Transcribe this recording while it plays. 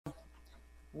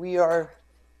we are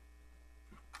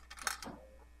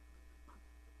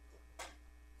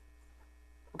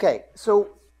okay, so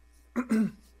let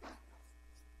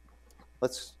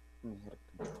me hit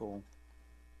a control.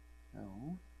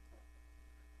 No.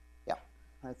 Yeah,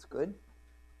 that's good.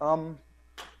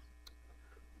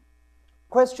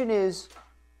 Question is,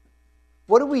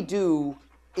 what do we do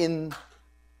in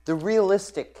the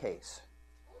realistic case?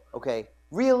 Okay,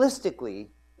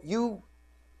 realistically, you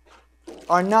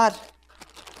are not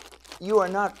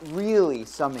really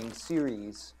summing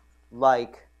series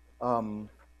like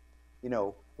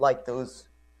like those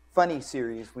funny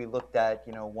series we looked at,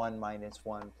 1 minus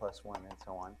 1 plus 1 and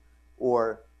so on,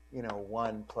 or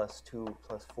 1 plus 2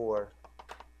 plus 4.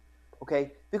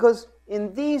 Okay, because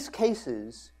in these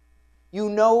cases, you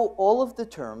know all of the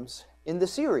terms in the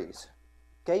series.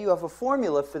 Okay, you have a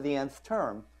formula for the nth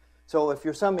term. So if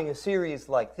you're summing a series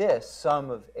like this, sum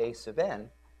of a sub n,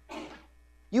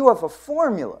 you have a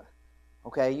formula.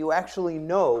 Okay, you actually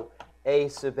know a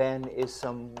sub n is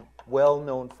some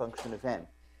well-known function of n.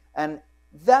 And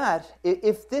that,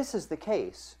 if this is the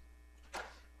case,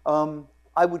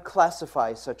 I would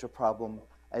classify such a problem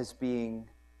as being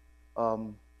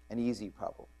an easy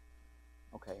problem.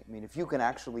 Okay, I mean, if you can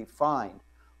actually find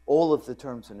all of the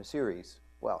terms in a series,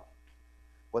 well,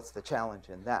 what's the challenge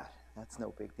in that? That's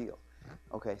no big deal.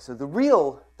 Okay, so the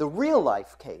real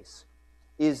life case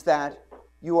is that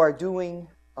you are doing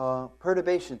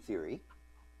perturbation theory.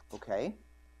 Okay,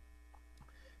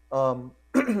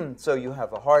 so you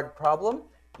have a hard problem.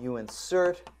 You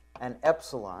insert an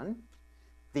epsilon.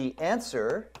 The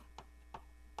answer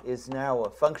is now a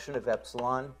function of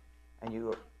epsilon, and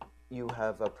you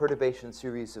have a perturbation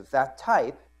series of that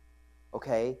type,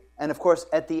 okay? And of course,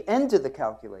 at the end of the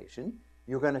calculation,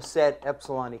 you're going to set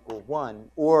epsilon equal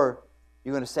 1, or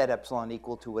you're going to set epsilon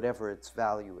equal to whatever its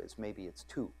value is. Maybe it's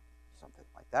 2, something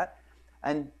like that.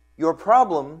 And your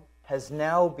problem has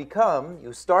now become,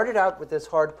 you started out with this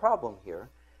hard problem here,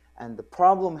 and the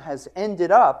problem has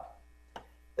ended up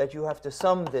that you have to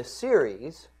sum this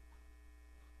series,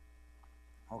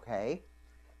 okay?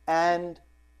 And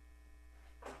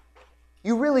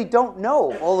you really don't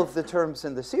know all of the terms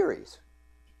in the series.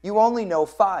 You only know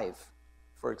 5,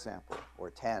 for example, or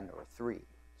 10, or 3,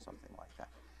 something like that.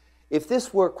 If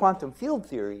this were quantum field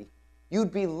theory,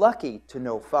 you'd be lucky to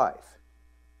know 5.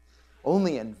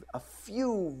 Only in a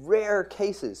few rare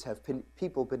cases have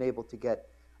people been able to get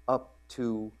up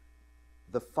to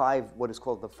the 5, what is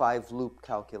called the 5-loop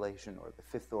calculation, or the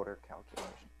 5th order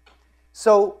calculation.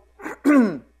 So,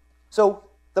 so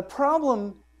the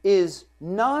problem is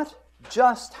not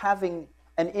just having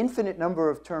an infinite number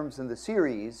of terms in the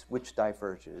series which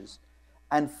diverges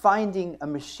and finding a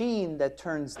machine that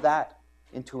turns that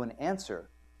into an answer,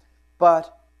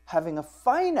 but having a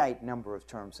finite number of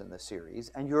terms in the series,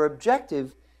 and your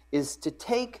objective is to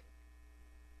take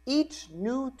each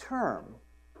new term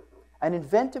and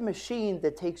invent a machine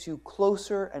that takes you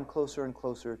closer and closer and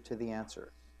closer to the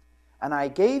answer. And I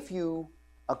gave you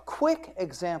a quick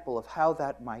example of how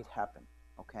that might happen,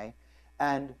 okay?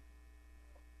 And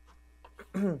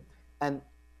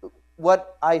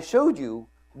what I showed you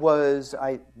was,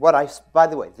 by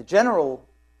the way, the general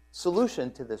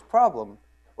solution to this problem,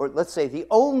 or let's say the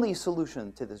only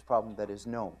solution to this problem that is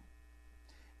known,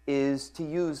 is to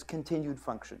use continued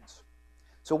functions.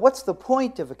 So what's the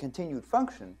point of a continued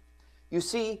function? You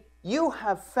see, you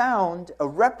have found a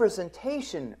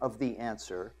representation of the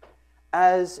answer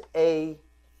as a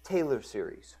Taylor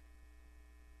series.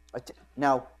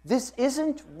 Now, this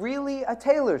isn't really a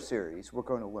Taylor series, we're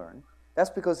going to learn. That's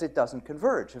because it doesn't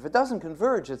converge. If it doesn't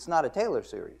converge, it's not a Taylor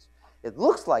series. It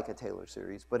looks like a Taylor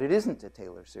series, but it isn't a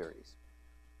Taylor series.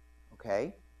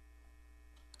 Okay?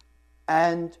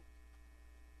 And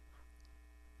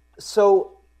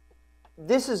so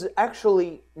this is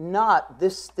actually not,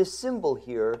 this symbol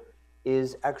here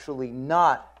is actually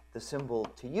not the symbol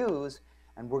to use,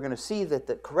 and we're going to see that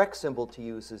the correct symbol to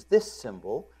use is this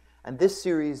symbol, and this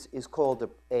series is called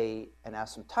an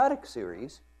asymptotic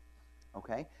series,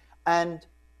 okay?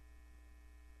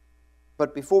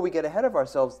 But before we get ahead of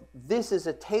ourselves, this is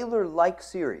a Taylor-like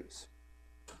series.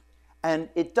 And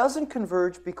it doesn't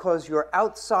converge because you're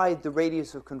outside the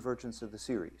radius of convergence of the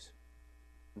series,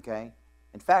 okay?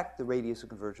 In fact, the radius of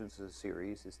convergence of the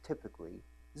series is typically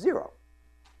 0,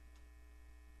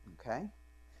 okay?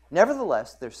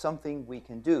 Nevertheless, there's something we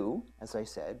can do, as I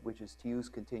said, which is to use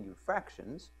continued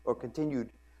fractions, or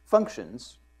continued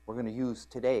functions. We're going to use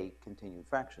today continued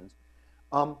fractions.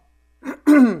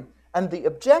 And the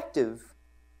objective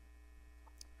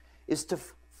is to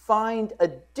find a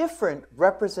different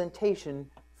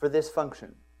representation for this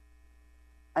function.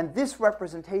 And this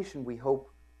representation, we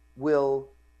hope,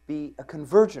 will be a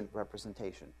convergent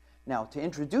representation. Now, to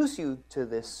introduce you to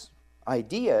this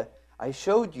idea, I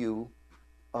showed you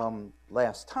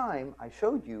last time, I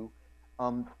showed you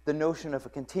the notion of a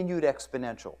continued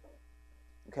exponential.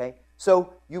 Okay?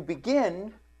 So you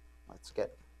begin, let's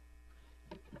get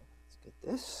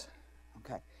this.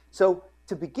 Okay. So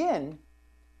to begin,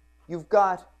 you've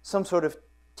got some sort of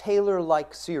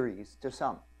Taylor-like series to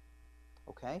sum.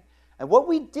 Okay? And what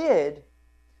we did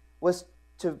was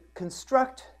to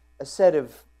construct a set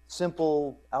of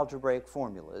simple algebraic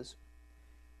formulas.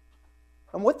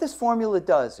 And what this formula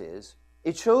does is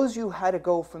it shows you how to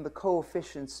go from the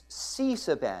coefficients C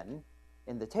sub n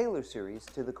in the Taylor series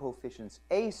to the coefficients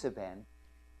A sub n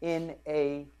in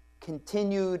a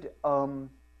continued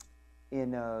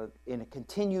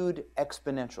continued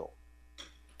exponential.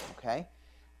 Okay?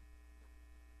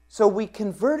 So we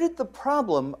converted the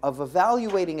problem of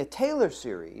evaluating a Taylor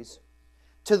series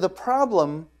to the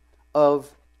problem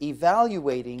of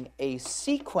evaluating a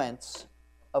sequence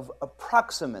of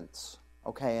approximants.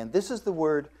 Okay, and this is the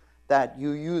word that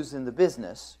you use in the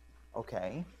business.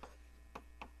 Okay.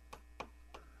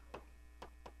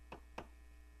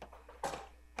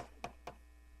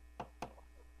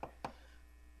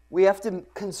 We have to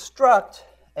construct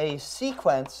a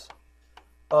sequence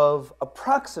of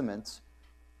approximants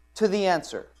to the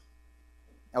answer.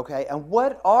 Okay, and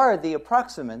what are the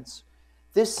approximants?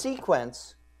 This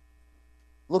sequence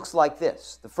looks like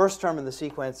this. The first term in the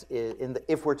sequence,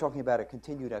 if we're talking about a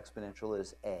continued exponential,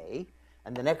 is a,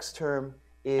 and the next term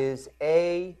is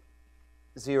a0,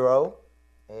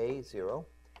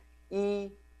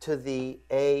 e to the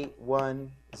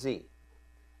a1z.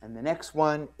 And the next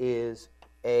one is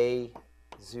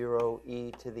a0,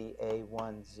 e to the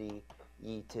a1z,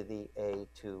 e to the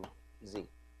a2z.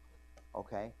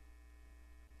 Okay?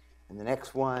 And the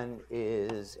next one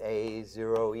is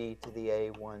a0, e to the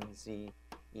a1z,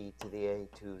 e to the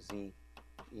a2z,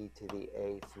 e to the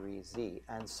a3z,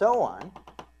 and so on.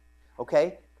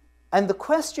 Okay? And the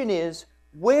question is,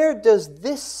 where does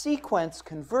this sequence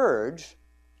converge,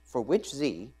 for which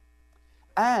z,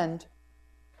 and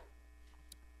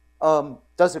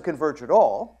does it converge at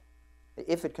all?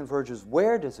 If it converges,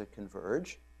 where does it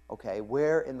converge? Okay,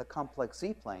 where in the complex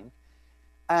z-plane?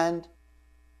 And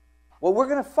what we're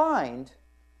going to find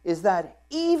is that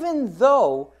even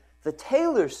though the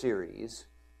Taylor series,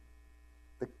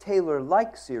 the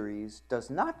Taylor-like series,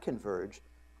 does not converge,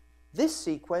 this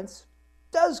sequence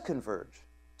does converge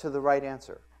to the right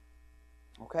answer.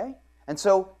 Okay? And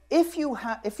so if you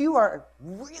are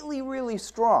really, really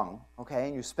strong, okay,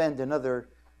 and you spend another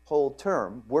whole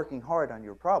term working hard on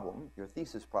your problem, your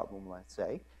thesis problem, let's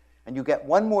say, and you get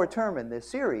one more term in this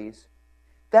series,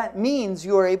 that means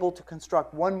you are able to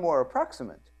construct one more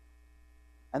approximant.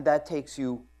 And that takes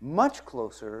you much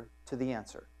closer to the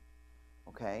answer.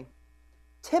 Okay?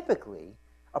 Typically,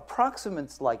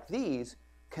 approximants like these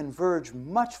converge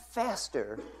much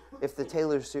faster if the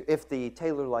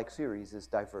Taylor-like series is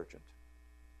divergent.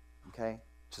 Okay?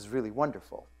 Which is really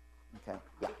wonderful. Okay?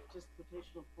 Yeah. Just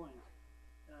notational point.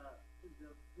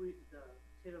 The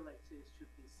Taylor-like series should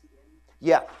be Cn.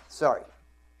 Yeah, sorry.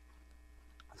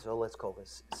 So let's call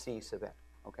this C sub n.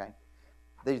 Okay?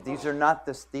 These are not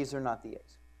the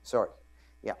A's. Sorry.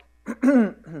 Yeah.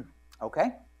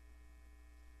 Okay?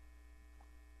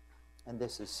 And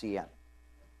this is Cn.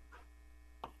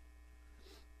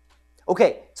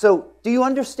 Okay, so do you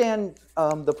understand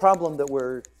the problem that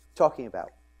we're talking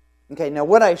about? Okay, now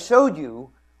what I showed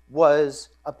you was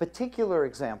a particular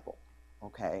example.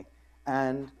 Okay,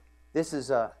 and this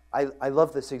is I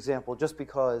love this example just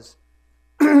because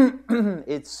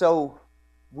it's so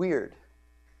weird.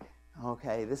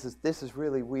 Okay, this is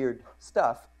really weird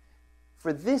stuff.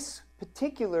 For this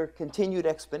particular continued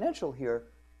exponential here,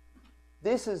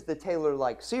 this is the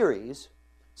Taylor-like series.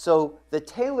 So the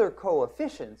Taylor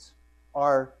coefficients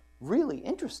are really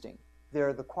interesting.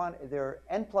 They're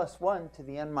n plus 1 to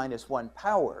the n minus 1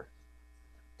 power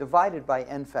divided by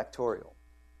n factorial.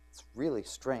 It's really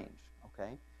strange,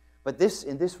 okay? But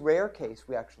in this rare case,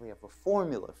 we actually have a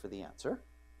formula for the answer,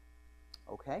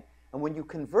 okay? And when you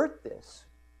convert this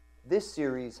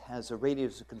series has a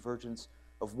radius of convergence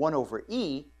of 1 over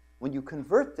e. When you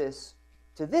convert this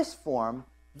to this form,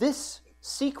 this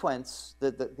sequence,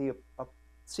 the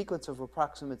sequence of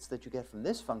approximates that you get from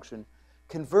this function,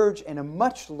 converge in a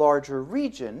much larger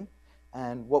region.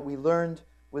 And what we learned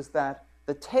was that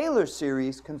the Taylor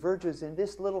series converges in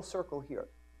this little circle here.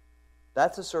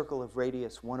 That's a circle of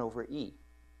radius 1 over e.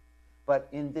 But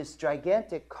in this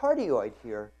gigantic cardioid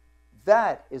here,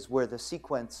 that is where the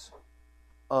sequence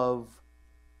of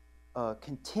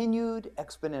continued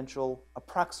exponential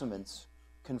approximants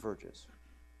converges.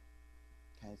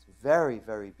 Okay, it's very,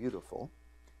 very beautiful.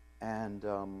 And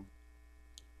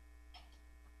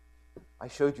I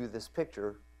showed you this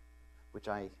picture, which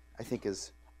I think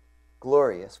is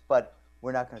glorious, but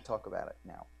we're not going to talk about it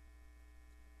now.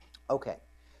 Okay,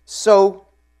 so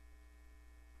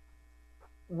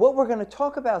what we're going to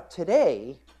talk about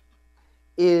today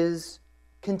is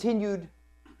continued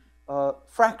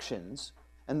fractions.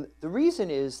 And the reason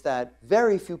is that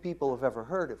very few people have ever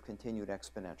heard of continued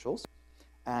exponentials.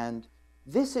 And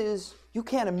this is, you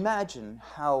can't imagine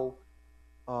how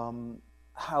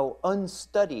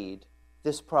unstudied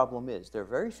this problem is. There are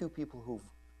very few people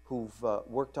who've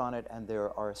worked on it, and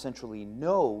there are essentially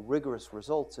no rigorous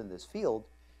results in this field.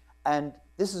 And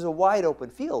this is a wide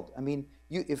open field. I mean,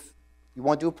 if you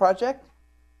want to do a project,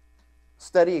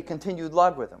 study a continued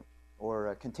logarithm, or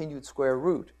a continued square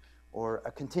root, or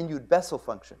a continued Bessel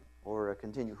function, or a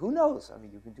continued, who knows? I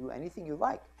mean, you can do anything you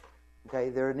like. Okay,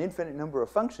 there are an infinite number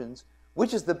of functions.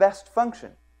 Which is the best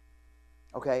function?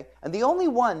 Okay, and the only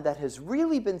one that has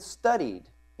really been studied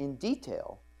in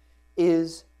detail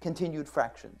is continued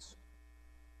fractions.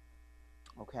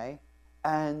 Okay,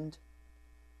 and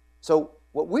so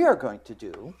what we are going to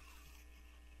do,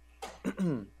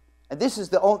 and this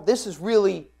is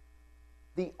really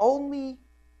the only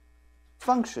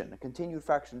function, a continued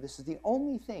fraction. This is the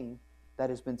only thing that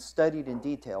has been studied in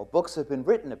detail. Books have been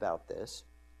written about this,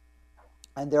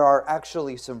 and there are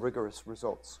actually some rigorous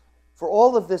results. For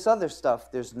all of this other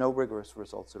stuff, there's no rigorous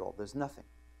results at all. There's nothing.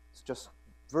 It's just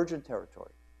virgin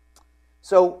territory.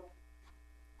 So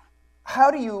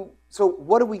what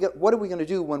are we going to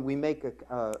do when we make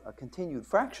a continued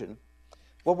fraction?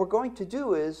 What we're going to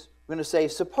do is we're going to say,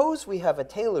 suppose we have a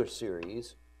Taylor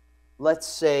series, let's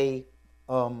say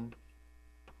a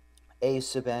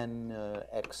sub n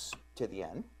x to the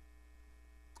n,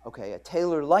 okay, a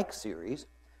Taylor-like series,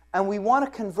 and we want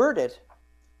to convert it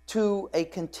to a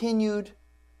continued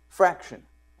fraction.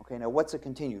 Okay, now what's a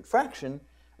continued fraction?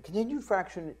 A continued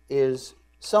fraction is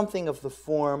something of the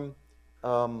form,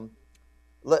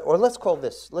 let's call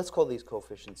these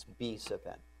coefficients b sub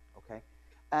n, okay?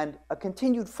 And a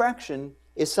continued fraction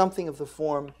is something of the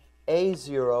form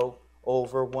a0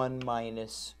 over 1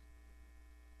 minus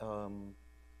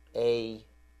a,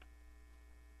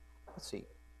 let's see,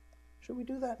 should we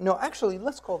do that? No, actually,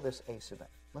 let's call this a sub n.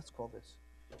 Let's call this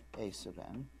a sub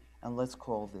n, and let's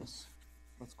call this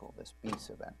b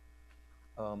sub n.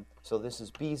 So this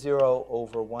is b0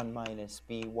 over 1 minus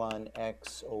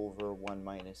b1x over 1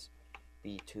 minus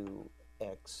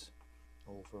b2x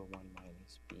over 1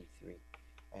 minus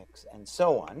b3x, and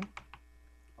so on.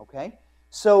 Okay?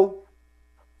 So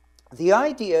the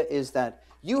idea is that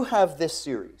you have this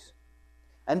series,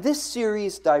 and this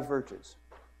series diverges,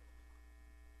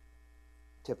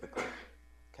 typically.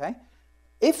 Okay?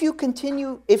 If you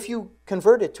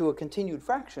convert it to a continued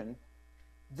fraction,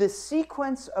 the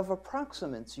sequence of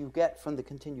approximants you get from the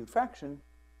continued fraction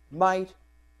might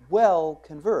well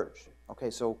converge. Okay,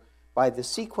 so by the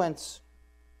sequence,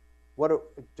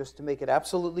 just to make it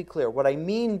absolutely clear, what I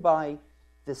mean by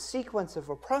the sequence of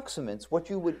approximants, what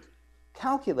you would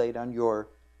calculate on your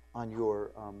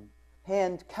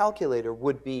hand calculator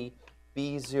would be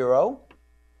b0,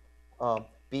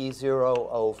 b0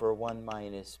 over 1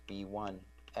 minus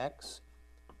b1x,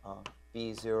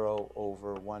 b0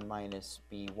 over 1 minus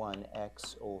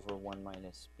b1x over 1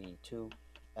 minus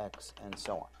b2x, and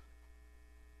so on.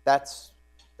 That's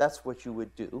what you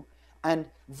would do. And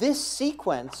this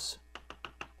sequence,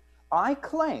 I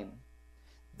claim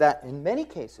that in many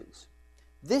cases,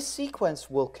 this sequence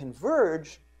will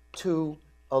converge to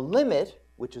a limit,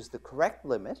 which is the correct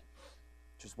limit,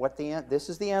 which is what this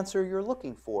is the answer you're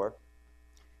looking for,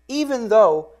 even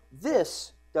though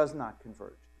this does not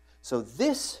converge. So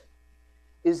this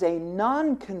is a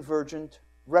non-convergent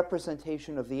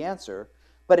representation of the answer,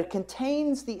 but it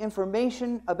contains the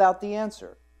information about the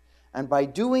answer. And by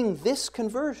doing this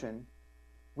conversion,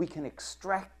 we can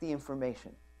extract the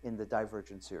information in the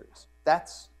divergent series.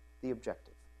 That's the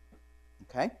objective.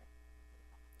 Okay?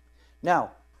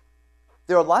 Now,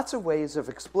 there are lots of ways of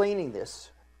explaining this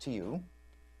to you.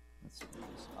 Let's move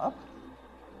this up.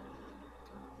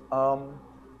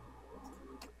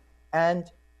 And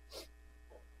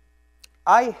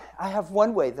I have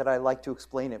one way that I like to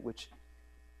explain it, which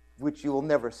you will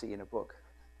never see in a book,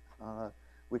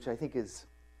 which I think is,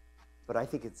 but I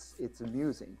think it's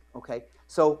amusing. Okay,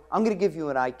 so I'm going to give you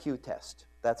an IQ test.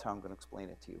 That's how I'm going to explain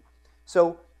it to you.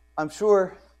 So I'm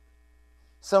sure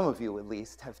some of you, at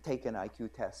least, have taken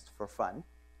IQ tests for fun,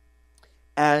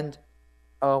 and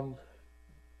one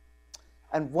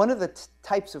of the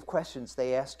types of questions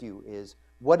they ask you is,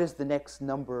 what is the next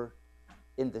number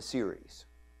in the series?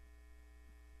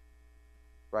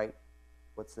 right?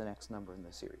 What's the next number in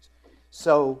the series?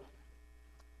 So,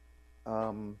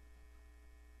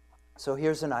 so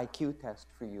here's an IQ test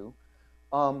for you.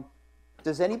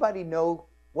 Does anybody know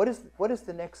what is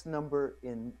the next number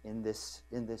in this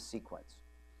sequence?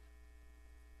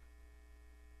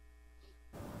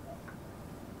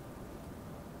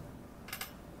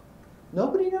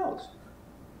 Nobody knows.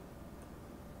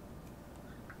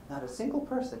 Not a single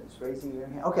person is raising their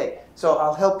hand. Okay, so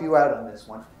I'll help you out on this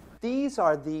one. These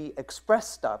are the express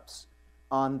stops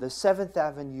on the 7th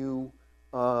Avenue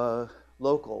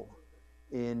local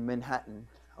in Manhattan,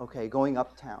 okay, going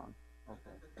uptown.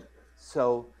 Okay.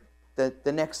 So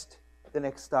the next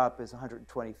stop is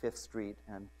 125th Street,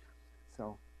 and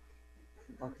so,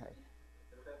 okay.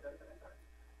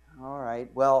 All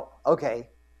right, well, okay.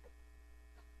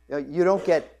 You don't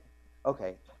get,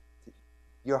 okay,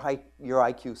 your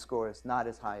IQ score is not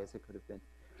as high as it could have been.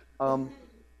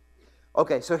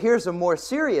 Okay, so here's a more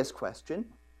serious question.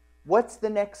 What's the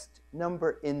next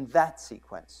number in that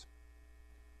sequence?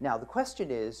 Now, the question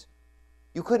is,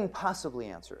 you couldn't possibly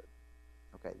answer it.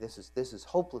 Okay, this is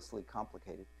hopelessly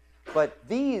complicated. But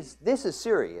this is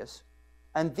serious,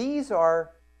 and these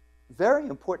are very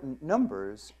important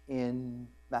numbers in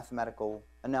mathematical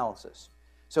analysis.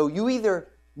 So you either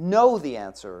know the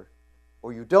answer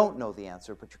or you don't know the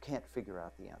answer, but you can't figure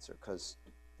out the answer because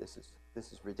this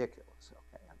is ridiculous.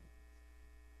 Okay.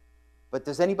 But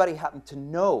does anybody happen to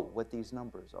know what these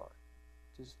numbers are?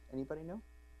 Does anybody know?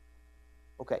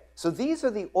 Okay, so these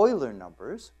are the Euler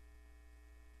numbers.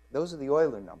 Those are the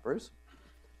Euler numbers.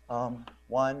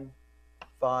 1,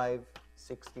 5,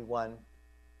 61.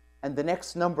 And the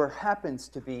next number happens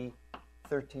to be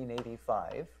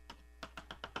 1385.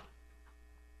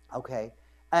 Okay,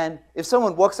 and if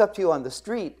someone walks up to you on the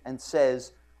street and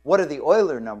says, what are the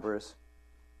Euler numbers?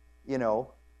 You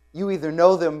either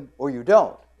know them or you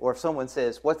don't. Or if someone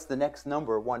says, what's the next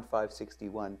number,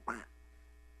 1561?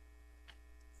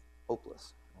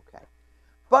 Hopeless, okay.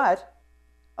 But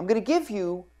I'm going to give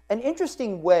you an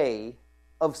interesting way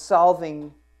of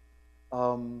solving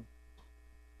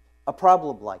a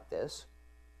problem like this.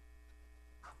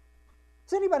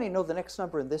 Does anybody know the next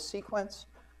number in this sequence?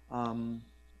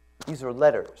 These are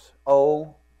letters.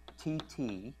 O, T,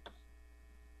 T,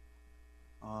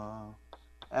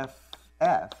 F,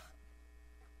 F,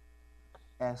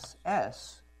 S,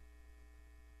 S.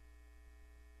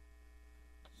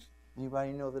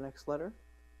 Anybody know the next letter?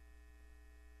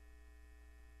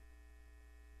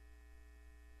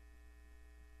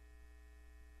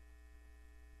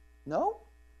 No?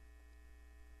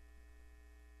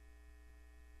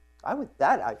 I would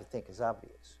think is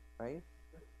obvious, right?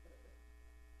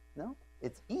 No?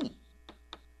 It's E.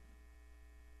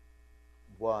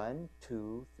 1,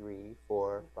 2, 3,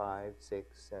 4, 5,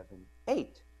 6, 7,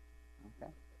 8.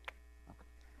 Okay.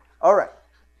 All right.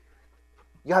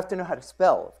 You have to know how to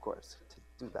spell, of course,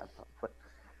 to do that. But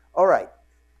all right.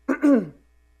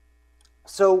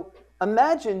 So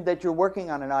imagine that you're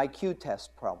working on an IQ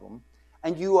test problem,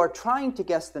 and you are trying to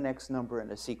guess the next number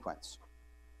in a sequence.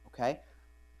 Okay?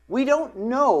 We don't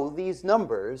know these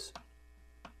numbers,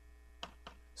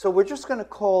 so we're just going to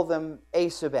call them A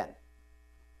sub n.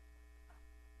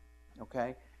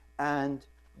 Okay? And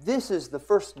this is the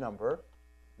first number,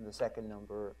 and the second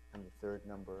number, and the third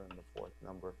number, and the fourth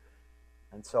number,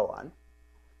 and so on.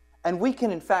 And we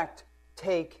can, in fact,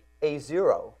 take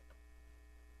A0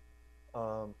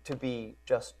 to be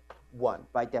just 1,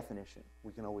 by definition.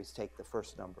 We can always take the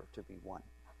first number to be 1.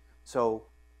 So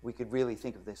we could really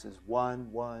think of this as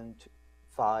 1, 1, 2,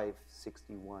 5,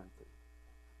 61,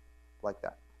 like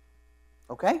that.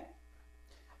 Okay?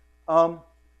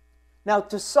 Now,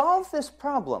 to solve this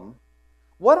problem,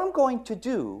 what I'm going to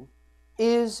do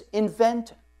is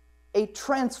invent a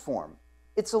transform.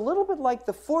 It's a little bit like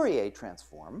the Fourier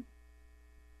transform.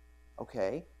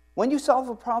 Okay? When you solve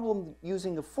a problem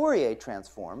using a Fourier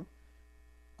transform,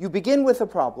 you begin with a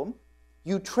problem,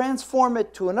 you transform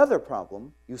it to another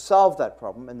problem, you solve that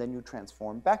problem, and then you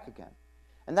transform back again.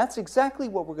 And that's exactly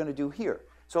what we're going to do here.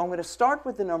 So I'm going to start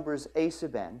with the numbers A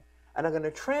sub n, and I'm going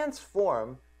to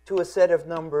transform to a set of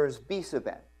numbers B sub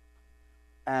n.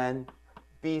 And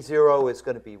B0 is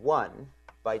going to be 1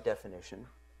 by definition,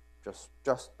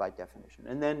 just by definition.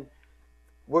 And then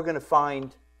we're going to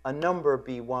find a number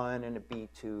B1 and a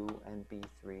B2 and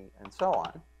B3 and so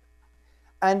on.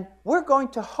 And we're going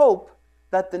to hope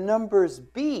that the numbers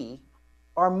B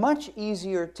are much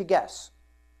easier to guess.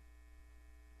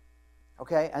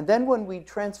 Okay? And then when we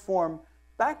transform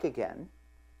back again,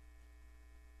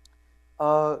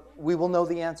 we will know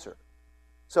the answer.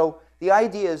 So the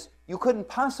idea is you couldn't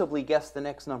possibly guess the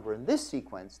next number in this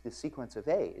sequence of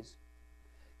A's.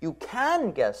 You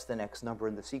can guess the next number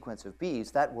in the sequence of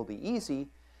b's. That will be easy.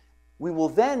 We will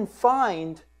then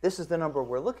find, this is the number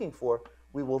we're looking for,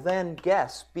 we will then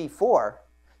guess b4,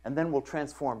 and then we'll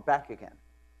transform back again.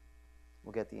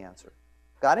 We'll get the answer.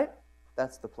 Got it?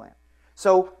 That's the plan.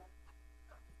 So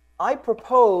I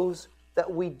propose that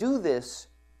we do this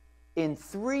in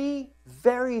 3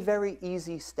 very, very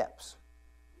easy steps.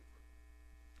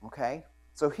 Okay?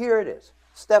 So here it is.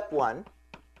 Step 1.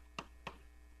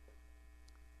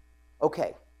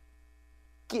 Okay.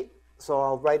 So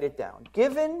I'll write it down.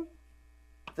 Given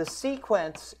the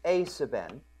sequence A sub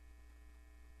n,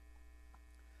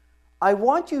 I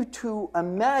want you to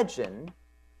imagine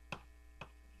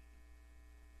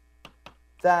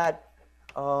that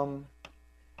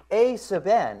A sub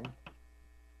n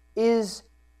is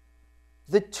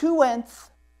the 2nth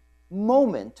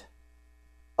moment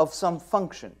of some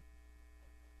function.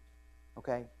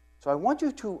 Okay? So I want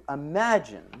you to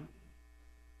imagine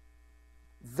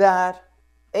that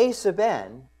A sub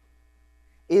n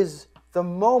is the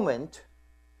moment,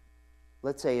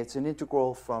 let's say it's an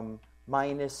integral from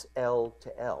minus L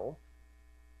to L,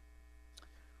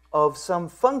 of some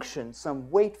function, some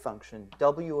weight function,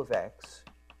 w of x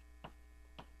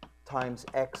times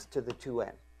x to the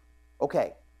 2n.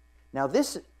 Okay, now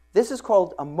this is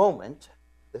called a moment.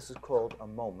 This is called a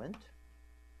moment.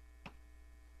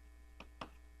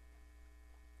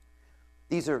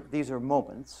 These are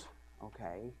moments,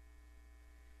 okay?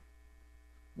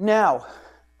 Now,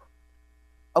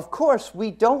 of course,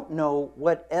 we don't know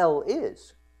what L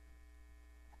is.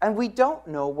 And we don't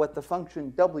know what the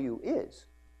function w is.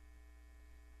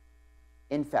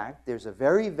 In fact, there's a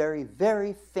very, very,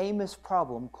 very famous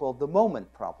problem called the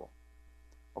moment problem.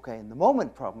 Okay, and the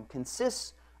moment problem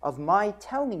consists of my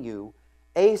telling you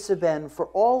A sub n for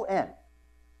all n.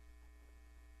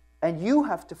 And you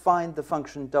have to find the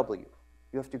function w.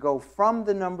 You have to go from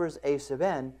the numbers A sub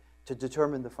n to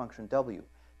determine the function w.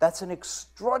 That's an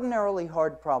extraordinarily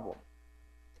hard problem.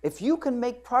 If you can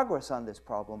make progress on this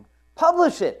problem,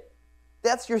 publish it.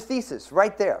 That's your thesis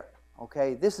right there.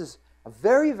 Okay, this is a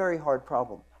very, very hard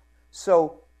problem.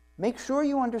 So make sure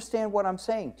you understand what I'm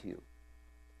saying to you.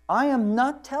 I am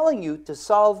not telling you to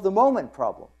solve the moment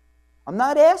problem. I'm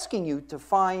not asking you to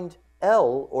find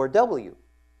L or W.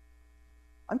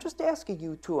 I'm just asking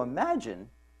you to imagine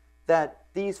that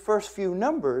these first few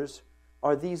numbers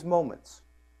are these moments,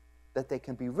 that they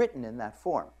can be written in that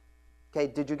form. Okay,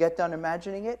 did you get done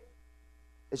imagining it?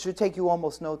 It should take you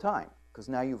almost no time, because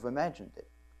now you've imagined it.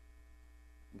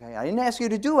 Okay, I didn't ask you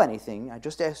to do anything, I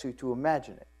just asked you to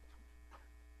imagine it.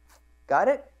 Got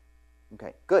it?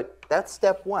 Okay, good. That's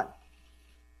step 1.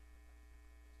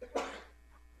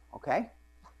 Okay?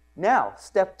 Now,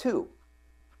 step 2.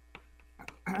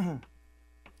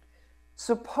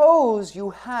 Suppose you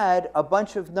had a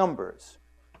bunch of numbers.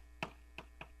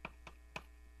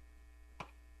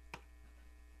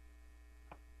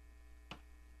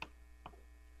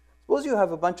 Suppose you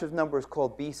have a bunch of numbers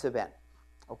called b sub n.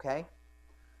 Okay?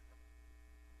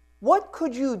 What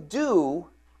could you do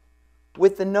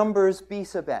with the numbers b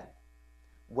sub n?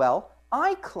 Well,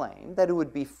 I claim that it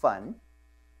would be fun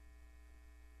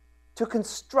to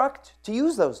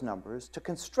use those numbers to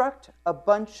construct a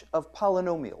bunch of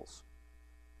polynomials.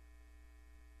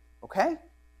 Okay?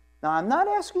 Now, I'm not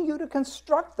asking you to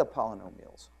construct the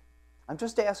polynomials. I'm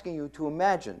just asking you to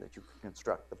imagine that you can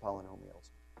construct the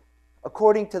polynomials.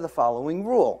 According to the following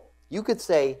rule, you could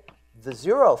say the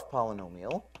 0th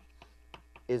polynomial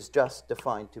is just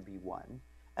defined to be 1,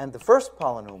 and the first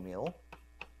polynomial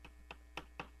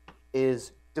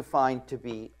is defined to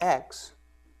be x.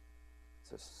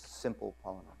 It's a simple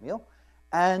polynomial.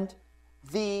 And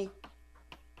the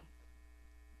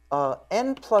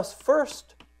n plus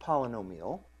first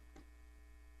polynomial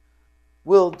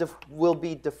will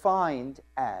be defined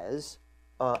as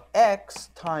x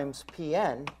times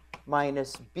Pn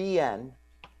minus Bn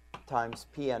times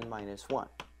Pn minus 1.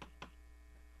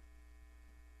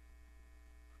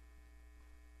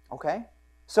 Okay?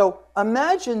 So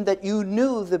imagine that you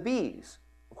knew the b's.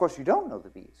 Of course, you don't know the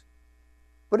b's.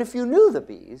 But if you knew the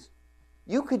b's,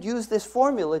 you could use this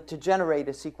formula to generate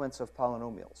a sequence of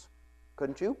polynomials.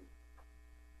 Couldn't you?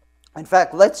 In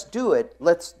fact, let's do it.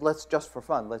 Let's just for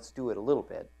fun, let's do it a little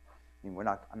bit. I mean,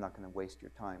 I'm not going to waste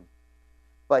your time.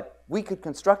 But we could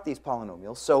construct these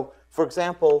polynomials. So, for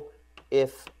example,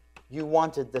 if you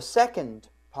wanted the second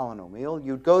polynomial,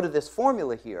 you'd go to this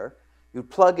formula here, you'd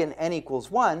plug in n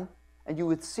equals 1, and you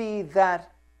would see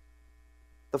that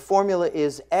the formula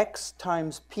is x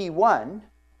times p1,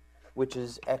 which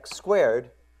is x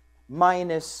squared,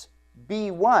 minus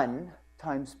b1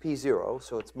 times p0,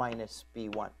 so it's minus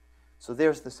b1. So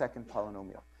there's the second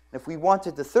polynomial. If we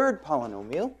wanted the third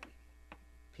polynomial,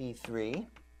 P3,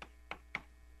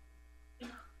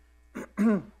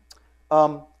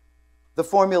 the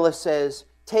formula says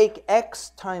take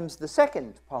x times the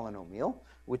second polynomial,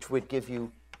 which would give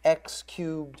you x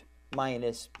cubed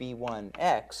minus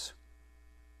b1x.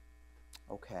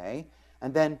 Okay,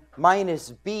 and then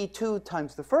minus b2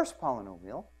 times the first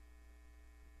polynomial.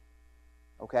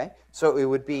 Okay, so it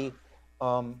would be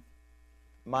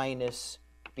minus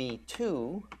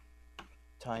b2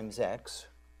 times x,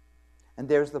 and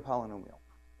there's the polynomial.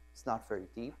 It's not very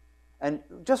deep. And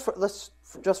just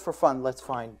for fun, let's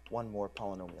find one more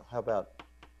polynomial. How about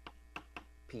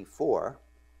P4?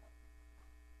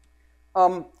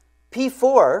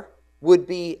 P4 would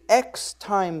be x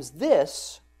times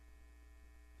this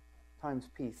times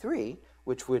P3,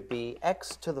 which would be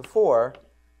x to the 4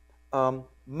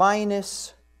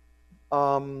 minus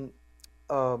b1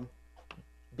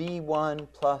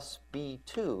 plus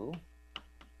b2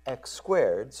 x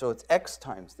squared. So it's x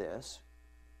times this.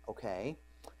 Okay.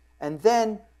 And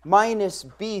then minus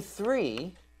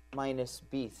b3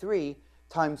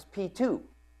 times p2.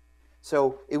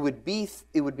 So it would be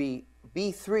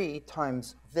b3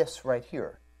 times this right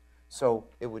here. So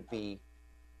it would be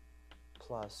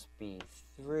plus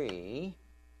b3,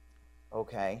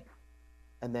 okay,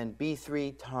 and then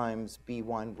b3 times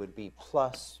b1 would be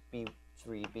plus b3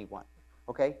 b1.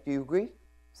 Okay, do you agree?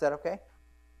 Is that okay?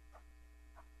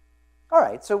 All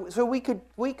right, so we could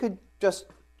just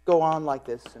go on like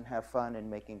this and have fun and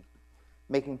making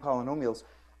polynomials.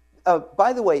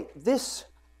 By the way, these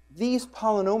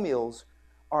polynomials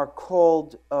are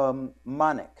called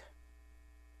monic.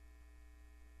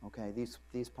 Okay,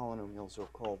 these polynomials are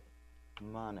called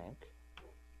monic.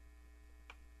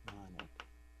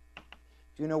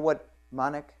 Do you know what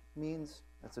monic means?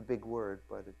 That's a big word,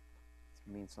 but it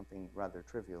means something rather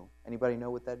trivial. Anybody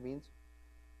know what that means?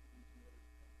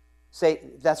 Say,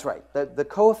 that's right. The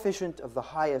coefficient of the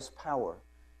highest power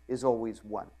is always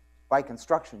 1. By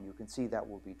construction, you can see that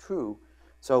will be true.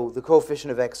 So the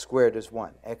coefficient of x squared is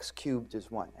 1. X cubed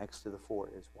is 1. X to the 4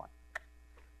 is 1.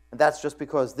 And that's just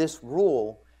because this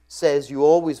rule says you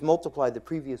always multiply the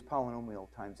previous polynomial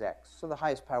times x. So the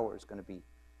highest power is going to be,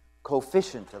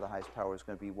 coefficient of the highest power is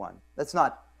going to be 1. That's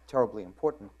not terribly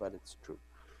important, but it's true.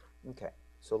 Okay,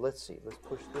 so let's see. Let's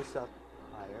push this up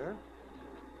higher.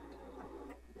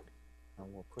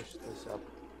 And we'll push this up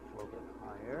a little bit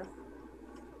higher.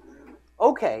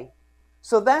 Okay,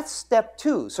 so that's step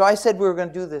 2. So I said we were going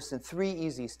to do this in 3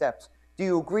 easy steps. Do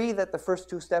you agree that the first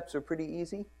 2 steps are pretty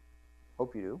easy?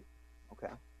 Hope you do.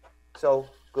 Okay, so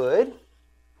good.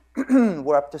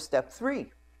 We're up to step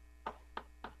 3.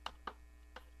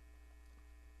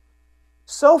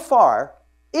 So far,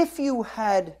 if you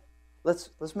had,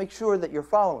 let's make sure that you're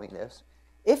following this.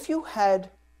 If you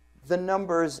had the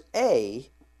numbers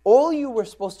a, all you were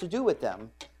supposed to do with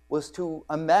them was to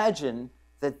imagine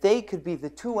that they could be the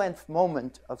 2nth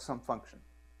moment of some function.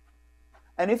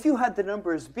 And if you had the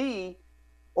numbers b,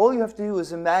 all you have to do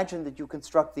is imagine that you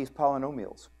construct these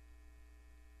polynomials.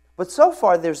 But so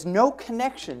far, there's no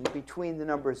connection between the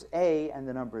numbers a and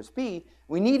the numbers b.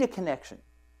 We need a connection.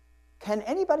 Can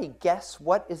anybody guess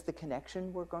what is the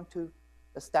connection we're going to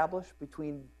establish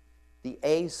between the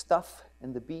a stuff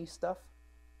and the b stuff?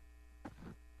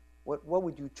 What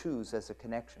would you choose as a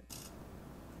connection?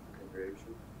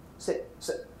 Integration.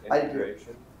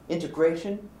 Integration.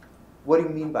 Integration? What do you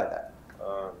mean by that?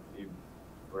 You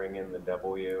bring in the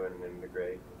W and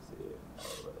integrate and see how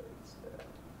it relates to.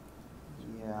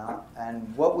 Yeah,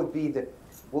 and what would be the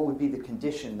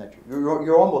condition that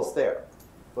you're almost there?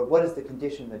 But what is the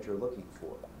condition that you're looking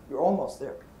for? You're almost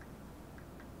there.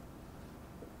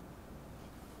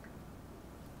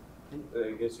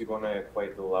 I guess you want to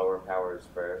equate the lower powers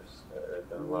first, or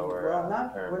the lower. Well,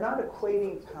 we're not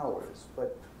equating powers,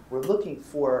 but we're looking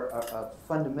for a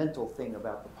fundamental thing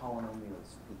about the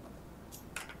polynomials.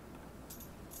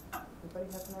 Anybody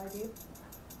have an idea?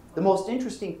 The most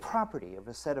interesting property of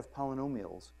a set of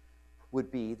polynomials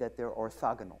would be that they're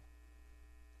orthogonal.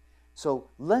 So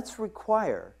let's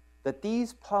require that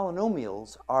these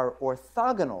polynomials are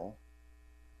orthogonal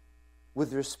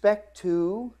with respect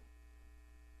to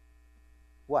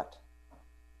what?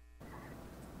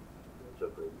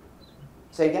 W.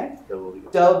 Say again? W.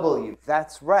 W.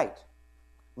 That's right.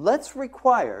 Let's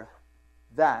require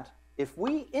that if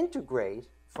we integrate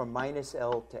from minus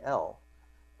L to L,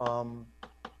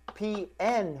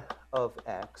 Pn of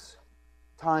x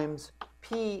times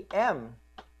Pm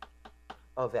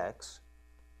of x,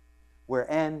 where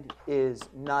n is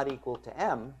not equal to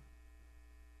m,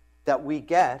 that we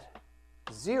get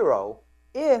 0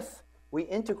 if we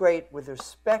integrate with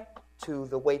respect to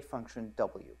the weight function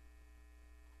w.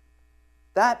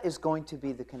 That is going to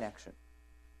be the connection.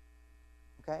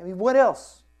 Okay? I mean, what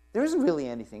else? There isn't really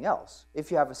anything else.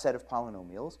 If you have a set of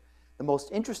polynomials, the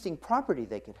most interesting property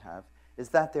they could have is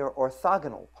that they're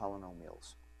orthogonal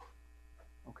polynomials.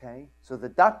 Okay? So the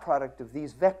dot product of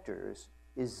these vectors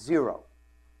is 0.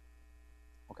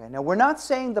 Okay? Now, we're not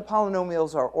saying the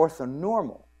polynomials are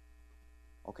orthonormal.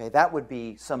 Okay? That would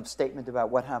be some statement about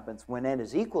what happens when n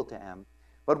is equal to m.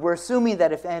 But we're assuming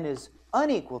that if n is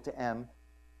unequal to m,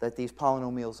 that these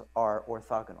polynomials are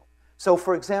orthogonal. So,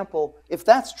 for example, if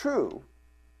that's true,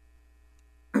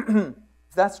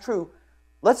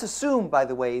 let's assume, by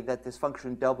the way, that this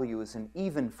function w is an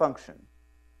even function.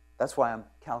 That's why I'm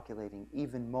calculating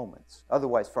even moments.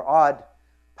 Otherwise, for odd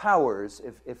powers,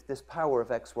 if this power of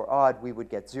x were odd, we would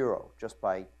get 0 just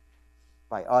by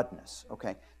oddness.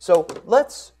 Okay? So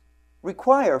let's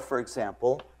require, for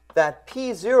example, that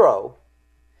p0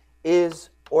 is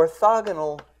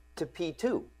orthogonal to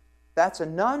p2. That's a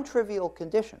non-trivial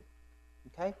condition.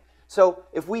 Okay? So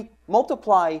if we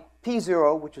multiply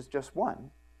p0, which is just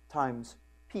 1, times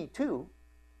p2,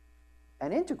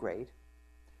 and integrate,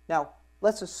 now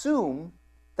let's assume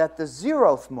that the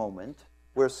 0th moment,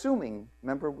 we're assuming,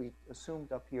 remember we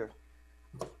assumed up here,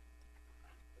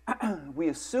 we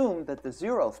assumed that the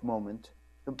 0th moment,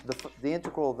 the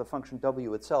integral of the function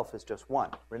w itself is just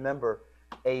 1. Remember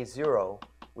a0,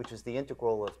 which is the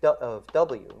integral of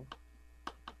w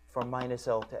from minus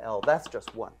L to L, that's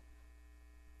just 1.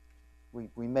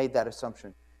 We made that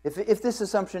assumption. If this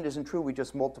assumption isn't true, we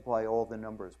just multiply all the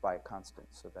numbers by a constant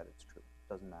so that it's true.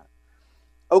 Doesn't matter.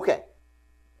 Okay.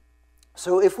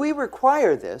 So if we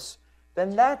require this,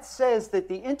 then that says that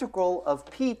the integral of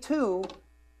p2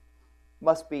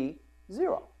 must be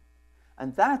 0.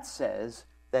 And that says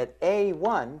that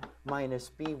a1 minus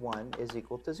b1 is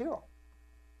equal to 0.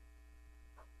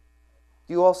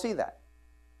 Do you all see that?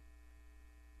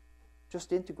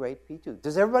 Just integrate p2.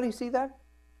 Does everybody see that?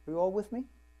 Are you all with me?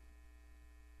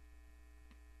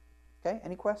 Okay,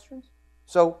 any questions?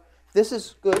 So this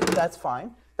is good, that's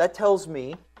fine. That tells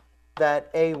me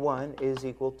that a1 is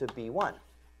equal to b1.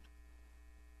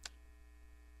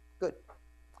 Good.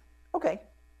 Okay.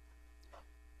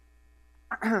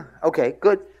 Okay,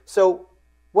 good. So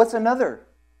what's another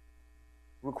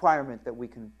requirement that we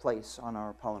can place on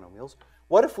our polynomials?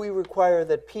 What if we require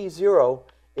that p0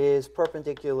 is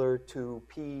perpendicular to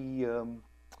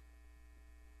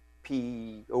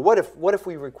or what if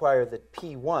we require that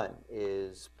p1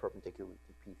 is perpendicular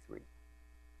to p3?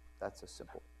 That's a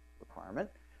simple requirement.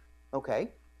 Okay.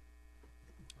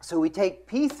 So we take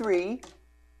p3,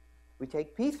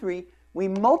 we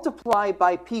multiply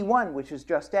by p1, which is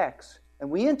just x, and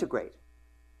we integrate.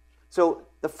 So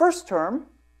the first term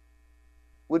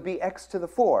would be x to the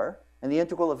 4, and the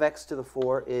integral of x to the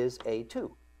 4 is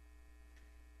a2.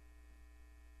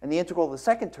 And the integral of the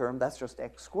second term, that's just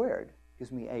x squared,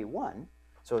 gives me a1.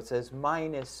 So it says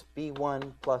minus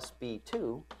b1 plus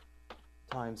b2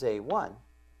 times a1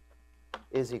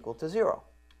 is equal to 0.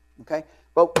 Okay?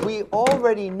 But we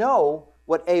already know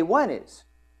what a1 is,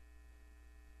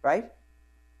 right?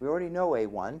 We already know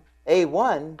a1.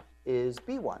 a1 is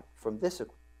b1 from this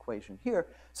equation here.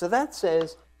 So that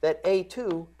says that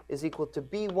a2 is equal to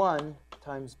b1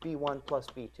 times b1 plus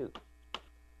b2.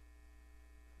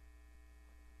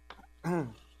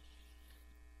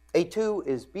 A2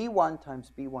 is b1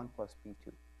 times b1 plus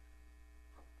b2.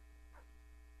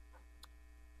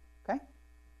 Okay?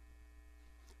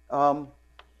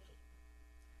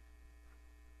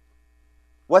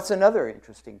 What's another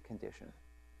interesting condition?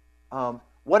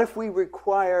 What if we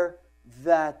require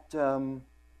that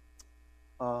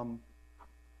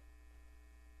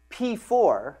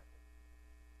P4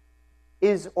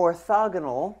 is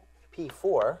orthogonal,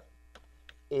 P4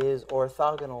 is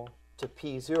orthogonal to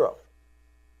P0?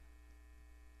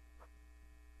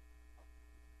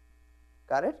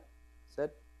 Got it?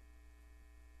 Said?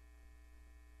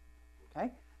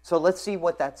 Okay. So let's see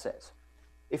what that says.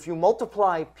 If you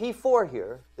multiply P4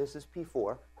 here, this is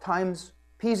P4, times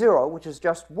P0, which is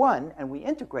just 1, and we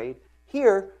integrate,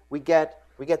 here we get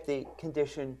the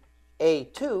condition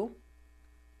A2.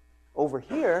 Over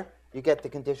here, you get the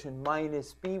condition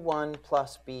minus B1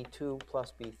 plus B2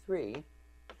 plus B3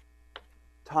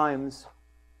 times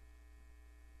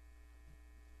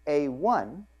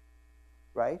A1,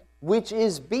 right, which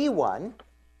is B1,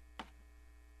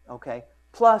 okay,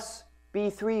 plus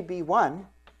B3, B1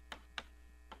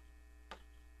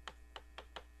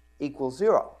 equals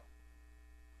 0.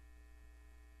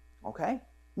 Okay?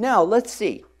 Now, let's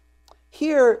see.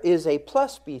 Here is a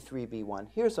plus B3, B1.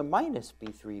 Here's a minus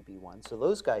B3, B1. So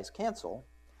those guys cancel.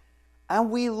 And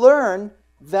we learn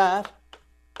that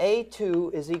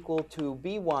A2 is equal to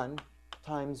B1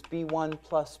 times B1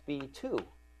 plus B2.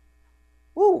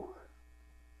 Woo!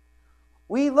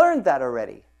 We learned that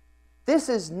already. This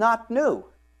is not new.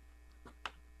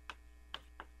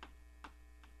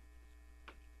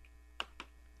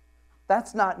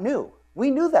 That's not new.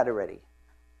 We knew that already.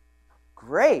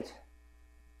 Great.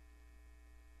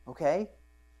 Okay?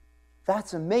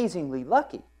 That's amazingly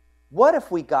lucky. What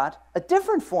if we got a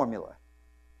different formula?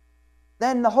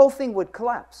 Then the whole thing would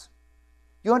collapse.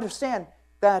 You understand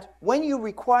that when you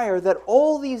require that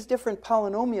all these different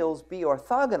polynomials be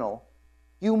orthogonal,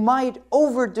 you might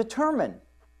overdetermine.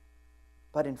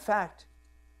 But in fact,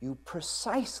 you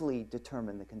precisely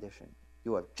determine the condition.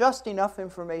 You have just enough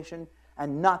information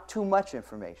and not too much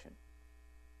information.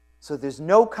 So there's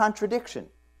no contradiction.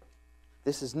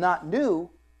 This is not new,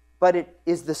 but it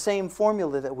is the same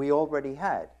formula that we already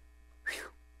had. Whew.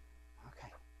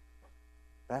 Okay.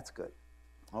 That's good.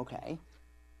 Okay.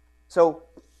 So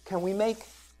can we make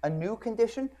a new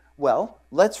condition? Well,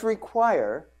 let's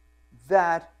require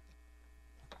that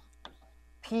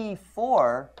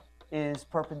P4 is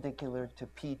perpendicular to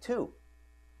P2.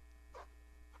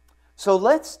 So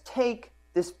let's take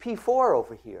this P4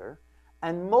 over here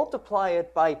and multiply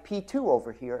it by P2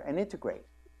 over here and integrate.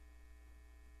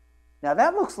 Now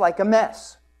that looks like a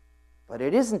mess, but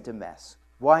it isn't a mess.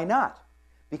 Why not?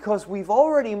 Because we've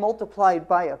already multiplied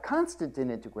by a constant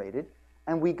and integrated,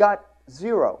 and we got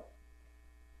 0.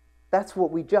 That's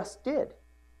what we just did.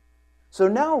 So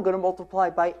now I'm going to multiply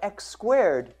by x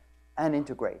squared and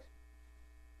integrate.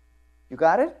 You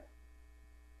got it?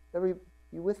 You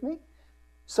with me?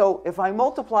 So if I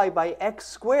multiply by x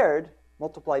squared,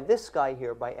 multiply this guy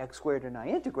here by x squared and I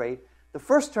integrate, the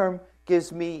first term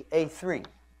gives me a3.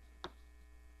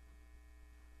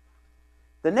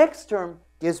 The next term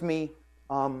gives me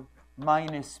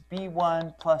minus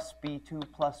b1 plus b2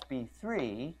 plus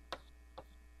b3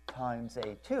 times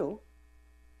a2.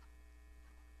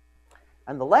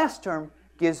 And the last term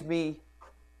gives me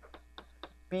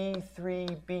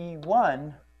b3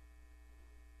 b1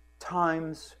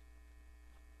 times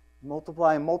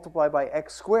multiply by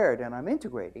x squared, and I'm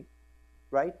integrating,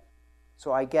 right?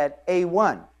 So I get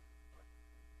a1,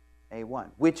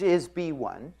 which is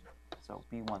b1, so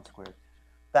b1 squared.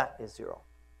 That is 0.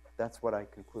 That's what I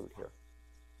conclude here.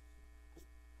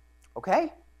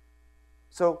 Okay?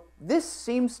 So this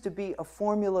seems to be a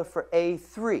formula for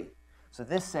a3. So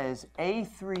this says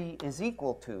a3 is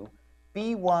equal to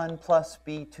b1 plus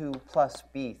b2 plus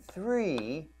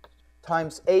b3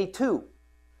 times a2.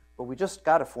 But we just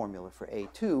got a formula for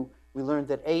a2. We learned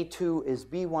that a2 is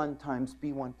b1 times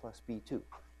b1 plus b2.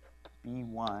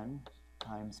 b1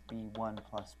 times b1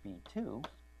 plus b2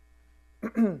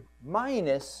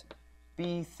 minus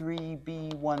b3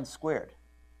 b1 squared.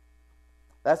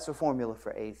 That's the formula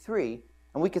for a3.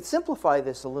 And we could simplify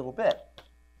this a little bit.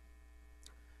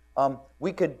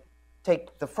 We could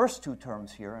take the first two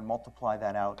terms here and multiply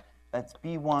that out. That's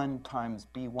b1 times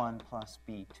b1 plus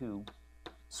b2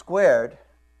 squared,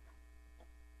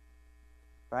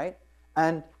 right?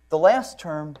 And the last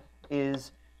term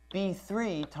is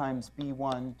b3 times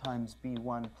b1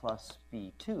 plus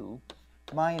b2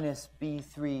 minus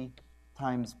b3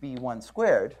 times b1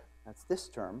 squared. That's this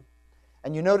term.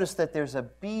 And you notice that there's a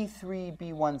b3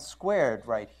 b1 squared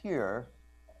right here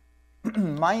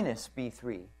minus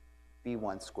b3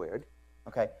 b1 squared.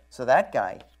 Okay, so that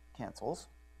guy cancels.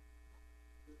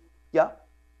 Yeah?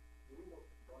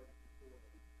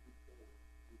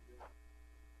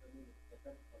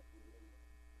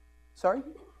 Sorry?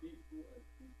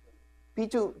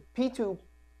 P2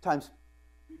 times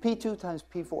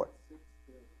P4.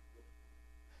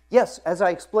 Yes, as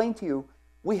I explained to you,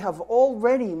 we have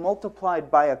already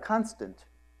multiplied by a constant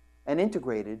and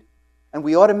integrated, and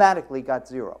we automatically got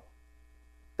 0.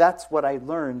 That's what I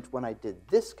learned when I did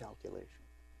this calculation.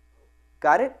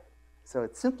 Got it? So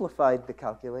it simplified the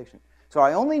calculation. So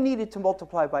I only needed to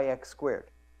multiply by x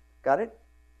squared. Got it?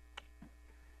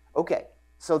 Okay,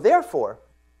 so therefore,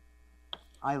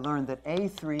 I learned that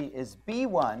a3 is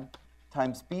b1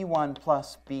 times b1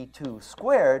 plus b2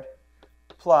 squared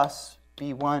plus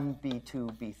b1,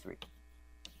 b2, b3.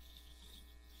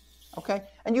 Okay?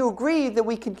 And you agree that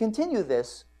we can continue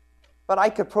this, but I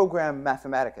could program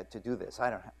Mathematica to do this. I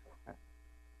don't have,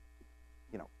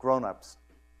 grown-ups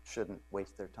shouldn't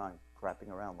waste their time crapping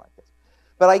around like this.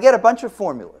 But I get a bunch of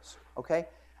formulas, okay?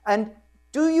 And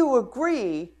do you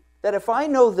agree that if I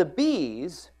know the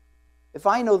b's, if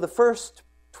I know the first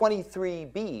 23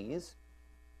 b's,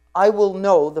 I will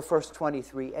know the first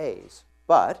 23 a's.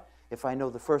 But if I know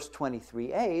the first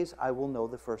 23 a's, I will know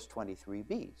the first 23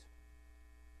 b's.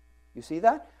 You see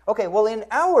that? Okay, well, in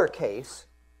our case,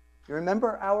 you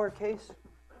remember our case?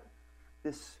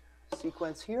 This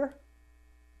sequence here.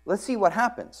 Let's see what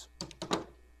happens.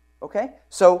 Okay?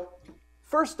 So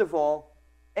first of all,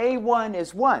 A1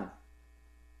 is 1.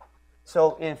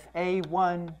 So if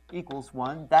A1 equals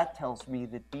 1, that tells me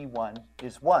that B1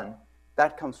 is 1.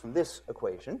 That comes from this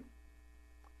equation.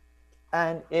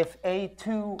 And if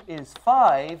A2 is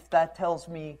 5, that tells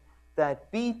me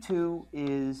that B2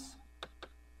 is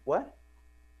what?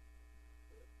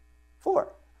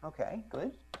 4. Okay,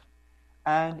 good.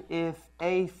 And if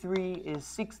A3 is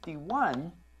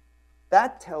 61,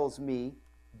 that tells me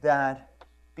that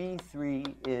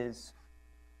A3 is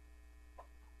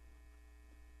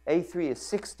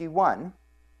 61.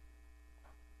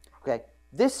 Okay,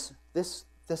 this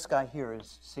guy here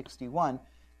is 61.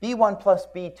 B1 plus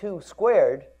B2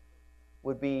 squared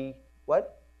would be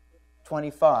what?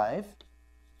 25.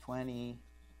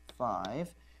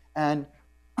 25. And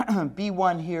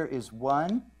B1 here is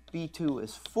 1. B2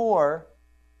 is 4.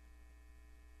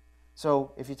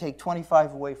 So if you take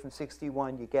 25 away from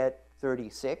 61, you get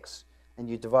 36. And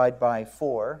you divide by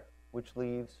 4, which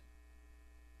leaves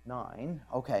 9.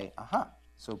 Okay,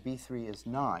 So B3 is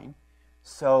 9.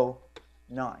 So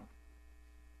 9.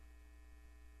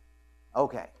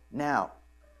 Okay, now.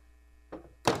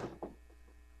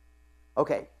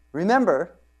 Okay,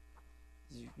 remember,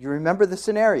 you remember the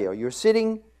scenario. You're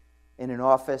sitting in an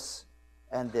office,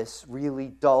 and this really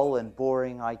dull and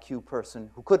boring IQ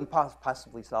person who couldn't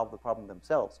possibly solve the problem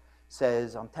themselves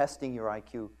says, I'm testing your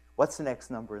IQ. What's the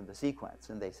next number in the sequence?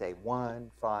 And they say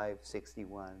 1, 5,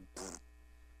 61.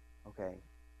 Okay.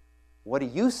 What do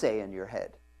you say in your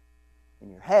head? In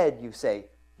your head, you say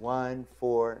 1,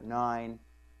 4, 9,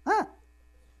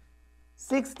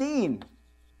 16.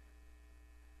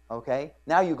 Okay.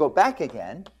 Now you go back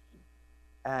again,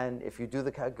 and if you do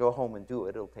go home and do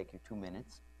it, it'll take you 2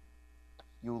 minutes.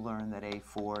 You'll learn that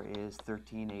A4 is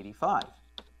 1385.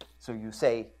 So you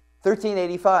say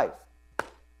 1385.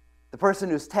 The person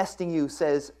who's testing you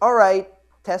says, all right,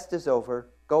 test is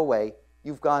over, go away,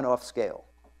 you've gone off scale.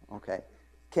 Okay,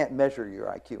 can't measure your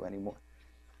IQ anymore.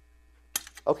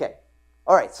 Okay,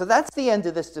 all right, so that's the end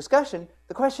of this discussion.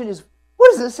 The question is,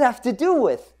 what does this have to do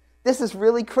with? This is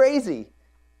really crazy.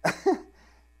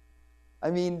 I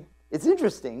mean, it's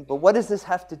interesting, but what does this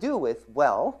have to do with?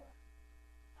 Well,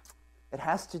 it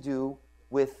has to do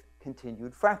with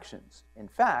continued fractions. In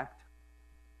fact,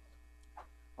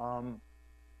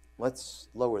 let's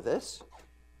lower this.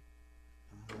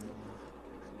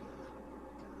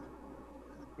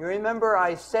 You remember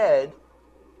I said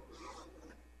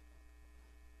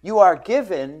you are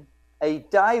given a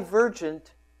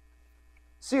divergent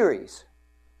series,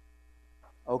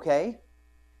 okay?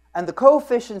 And the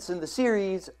coefficients in the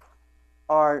series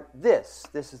are this.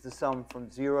 This is the sum from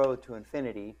 0 to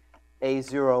infinity.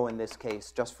 A0 in this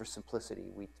case, just for simplicity,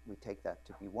 we take that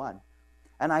to be 1.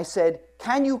 And I said,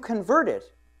 can you convert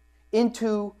it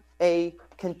into a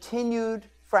continued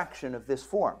fraction of this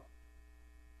form?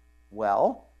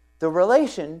 Well, the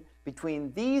relation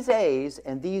between these A's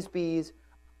and these B's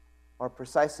are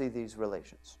precisely these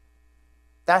relations.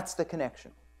 That's the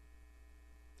connection.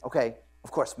 Okay,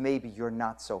 of course, maybe you're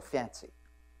not so fancy.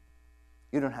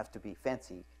 You don't have to be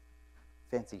fancy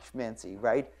schmancy,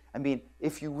 right? I mean,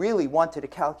 if you really wanted to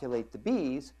calculate the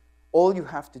B's, all you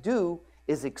have to do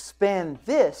is expand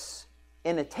this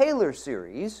in a Taylor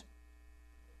series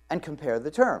and compare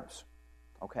the terms,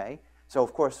 okay? So,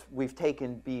 of course, we've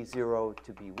taken B0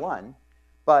 to B1,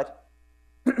 but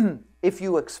if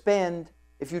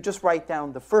you just write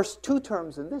down the first 2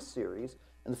 terms in this series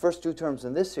and the first 2 terms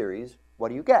in this series, what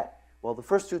do you get? Well, the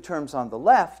first 2 terms on the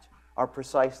left are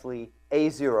precisely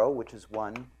A0, which is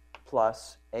 1,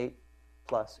 plus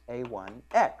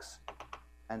A1x,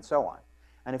 and so on.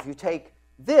 And if you take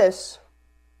this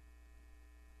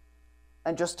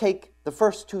and just take the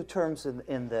first 2 terms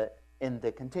in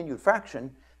the continued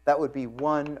fraction, that would be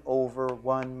 1 over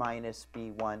 1 minus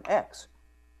B1x,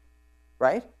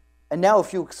 right? And now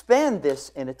if you expand this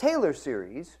in a Taylor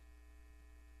series,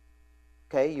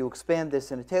 okay, you expand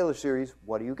this in a Taylor series,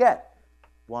 what do you get?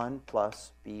 1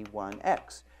 plus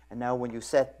B1x. And now when you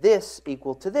set this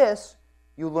equal to this,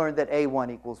 you learn that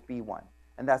A1 equals B1.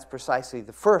 And that's precisely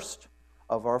the first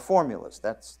of our formulas.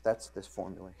 That's this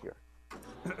formula here.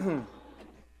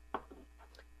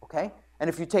 Okay? And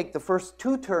if you take the first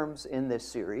 2 terms in this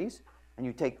series, and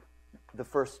you take the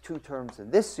first 2 terms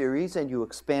in this series, and you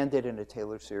expand it in a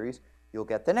Taylor series, you'll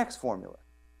get the next formula.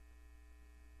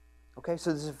 Okay?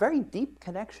 So there's a very deep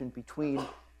connection between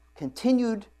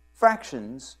continued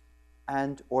fractions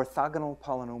and orthogonal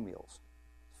polynomials.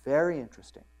 It's very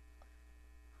interesting.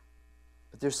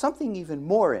 But there's something even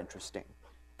more interesting,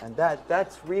 and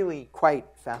that's really quite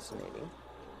fascinating.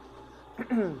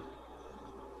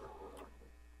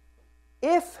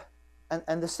 if,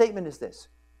 and the statement is this,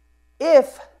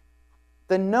 if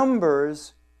the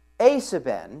numbers a sub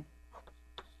n,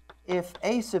 if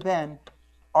a sub n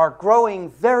are growing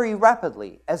very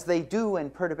rapidly, as they do in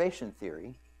perturbation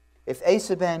theory, if a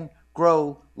sub n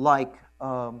grow like,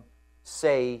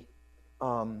 say,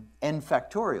 n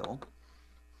factorial,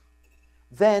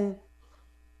 then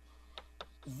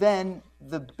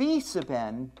the b sub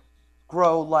n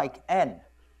grow like n.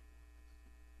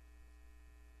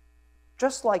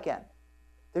 Just like n.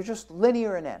 They're just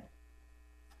linear in n.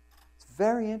 It's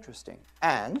very interesting.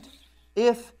 And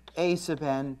if a sub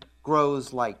n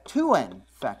grows like 2n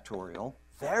factorial,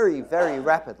 very, very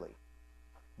rapidly,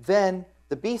 then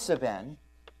the b sub n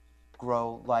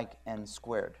grow like n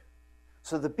squared.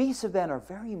 So the b sub n are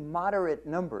very moderate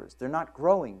numbers. They're not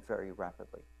growing very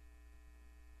rapidly.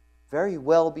 Very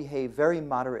well-behaved, very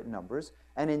moderate numbers.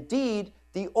 And indeed,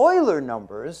 the Euler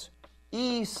numbers,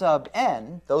 E sub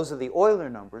n, those are the Euler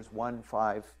numbers, 1,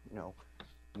 5,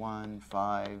 1,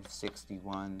 5,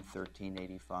 61,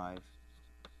 1385.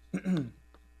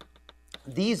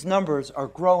 These numbers are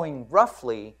growing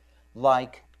roughly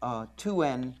like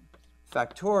 2n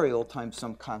factorial times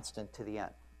some constant to the n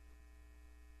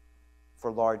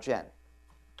for large n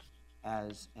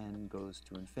as n goes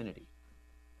to infinity.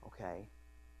 Okay?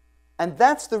 And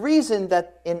that's the reason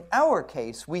that in our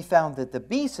case we found that the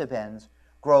b sub n's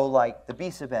grow like, the b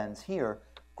sub n's here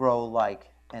grow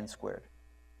like n squared.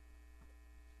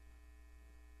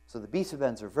 So the b sub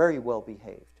n's are very well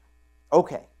behaved.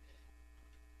 Okay.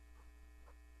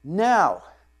 Now,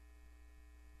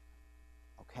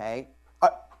 okay,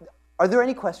 are there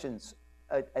any questions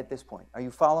at this point? Are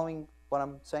you following what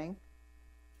I'm saying?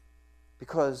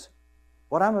 Because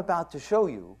what I'm about to show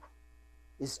you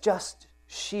is just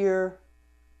sheer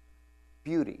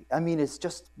beauty. I mean, it's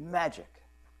just magic.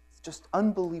 It's just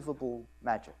unbelievable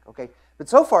magic, okay? But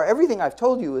so far, everything I've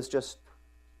told you is just,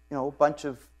 a bunch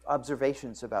of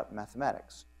observations about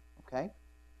mathematics, okay?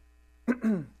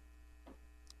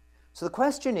 So the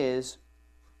question is,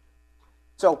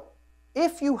 so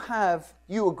if you have,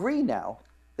 you agree now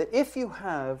that if you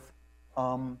have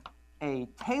a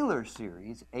Taylor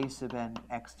series, a sub n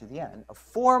x to the n, a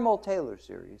formal Taylor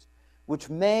series, which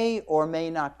may or may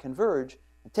not converge,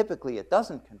 and typically it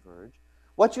doesn't converge,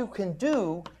 what you can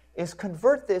do is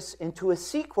convert this into a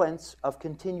sequence of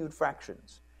continued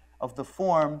fractions of the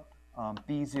form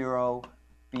b0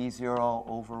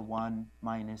 over 1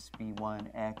 minus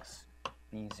b1x,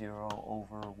 b0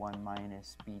 over 1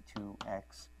 minus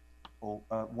b2x,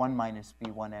 1 minus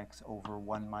b1x over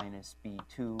 1 minus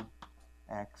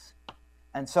b2x,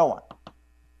 and so on.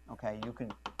 Okay,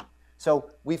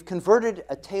 so we've converted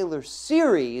a Taylor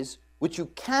series, which you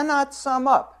cannot sum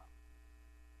up,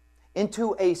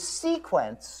 into a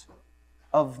sequence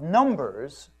of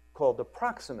numbers called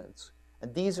approximants,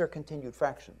 and these are continued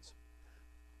fractions.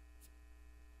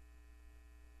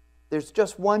 There's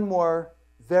just one more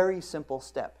very simple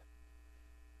step.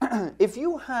 If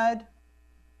you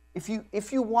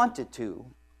wanted to,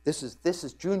 this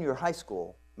is junior high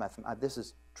school this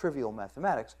is trivial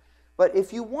mathematics, but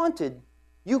if you wanted,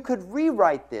 you could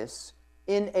rewrite this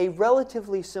in a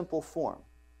relatively simple form.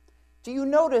 Do you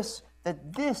notice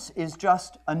that this is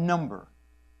just a number?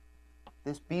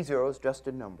 This b0 is just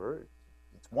a number.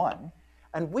 It's 1.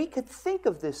 And we could think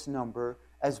of this number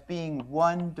as being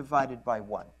 1 divided by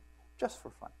 1, just for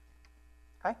fun.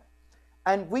 Okay?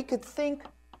 And we could think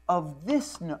of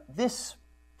this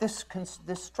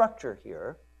structure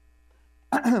here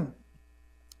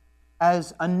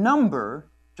as a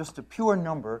number, just a pure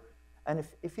number. And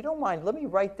if you don't mind, let me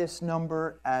write this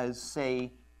number as,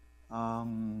 say,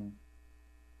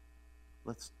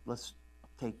 let's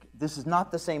take, this is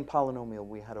not the same polynomial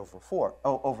we had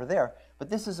over there, but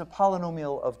this is a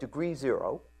polynomial of degree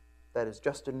 0, that is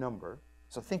just a number.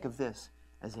 So think of this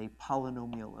as a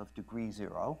polynomial of degree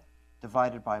 0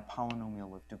 divided by a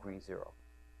polynomial of degree 0.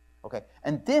 Okay,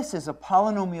 and this is a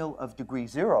polynomial of degree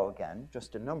 0 again,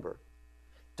 just a number,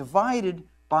 divided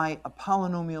by a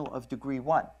polynomial of degree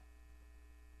 1.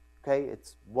 Okay,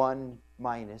 it's 1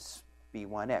 minus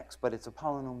b1x, but it's a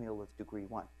polynomial of degree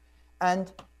 1.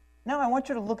 And now I want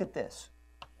you to look at this.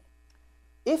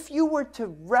 If you were to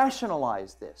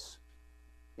rationalize this,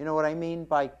 you know what I mean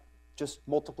by just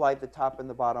multiply the top and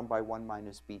the bottom by 1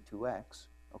 minus b2x,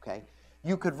 okay?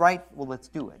 You could write, well, let's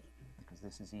do it, because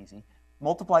this is easy.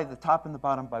 Multiply the top and the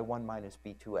bottom by 1 minus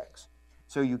b2x.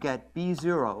 So you get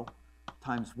b0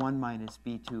 times 1 minus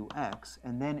b2x,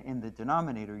 and then in the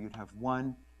denominator you'd have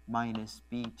 1 minus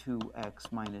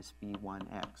b2x minus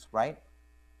b1x, right?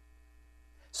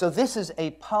 So this is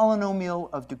a polynomial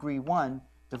of degree 1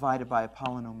 divided by a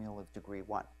polynomial of degree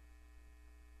 1.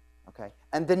 Okay?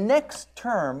 And the next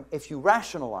term, if you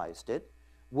rationalized it,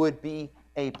 would be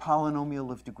a polynomial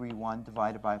of degree 1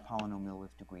 divided by a polynomial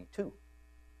of degree 2.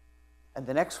 And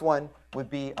the next one would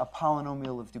be a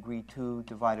polynomial of degree 2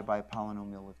 divided by a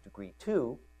polynomial of degree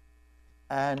 2.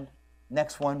 And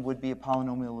next one would be a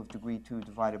polynomial of degree 2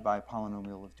 divided by a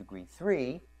polynomial of degree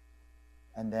 3.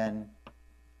 And then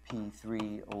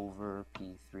P3 over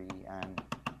P3 and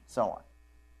so on.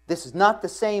 This is not the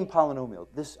same polynomial.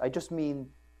 This, I just mean,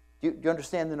 do you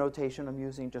understand the notation I'm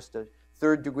using? Just a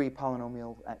third degree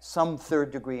polynomial, some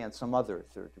third degree and some other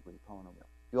third degree polynomial.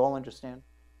 You all understand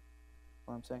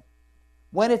what I'm saying?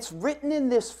 When it's written in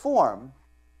this form,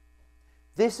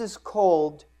 this is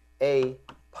called a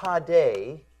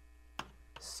Pade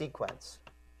sequence.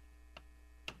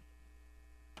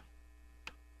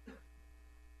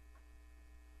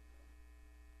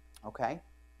 Okay?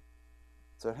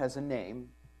 So it has a name,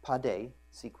 Pade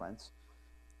sequence.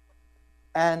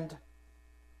 And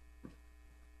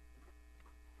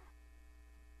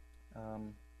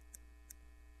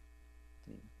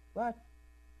what?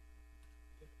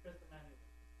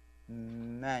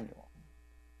 Manual.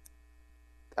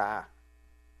 Ah,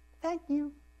 thank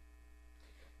you.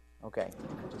 Okay,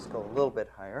 just go a little bit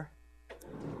higher.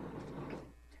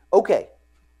 Okay.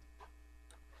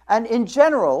 And in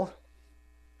general,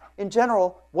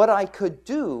 what I could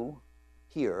do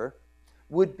here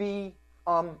would be,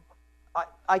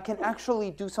 I can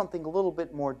actually do something a little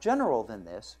bit more general than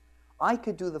this. I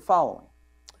could do the following.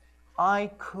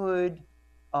 I could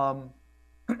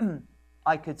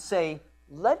say,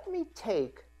 let me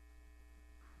take,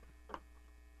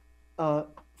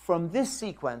 from this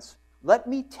sequence, let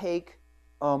me take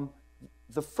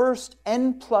the first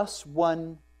n plus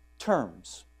 1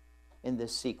 terms in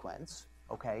this sequence.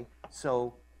 Okay,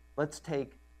 so let's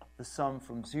take the sum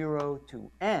from 0 to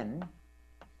n,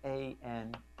 a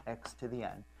n x to the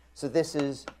n. So this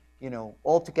is,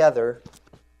 altogether.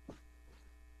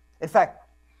 In fact,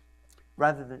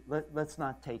 rather than let's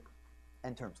not take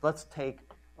n terms. Let's take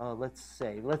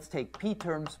let's take p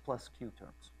terms plus q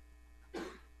terms.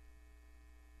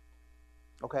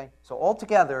 Okay, so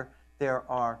altogether there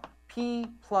are p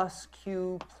plus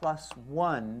q plus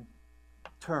 1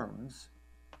 terms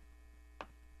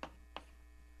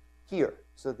here.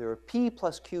 So there are p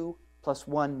plus q plus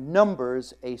 1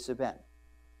 numbers a sub n.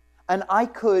 And I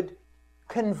could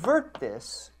convert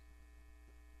this,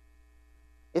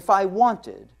 if I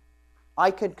wanted,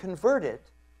 I could convert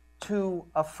it to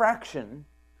a fraction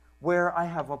where I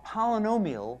have a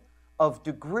polynomial of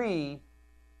degree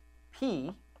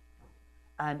p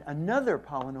and another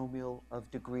polynomial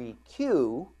of degree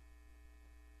q.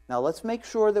 Now let's make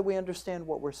sure that we understand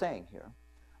what we're saying here.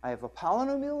 I have a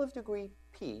polynomial of degree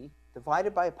p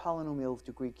divided by a polynomial of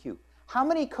degree q. How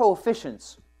many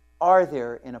coefficients are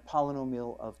there in a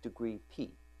polynomial of degree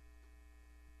p?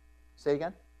 Say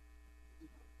again?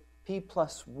 P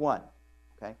plus 1.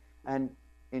 Okay? And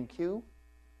in q,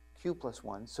 q plus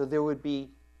 1. So there would be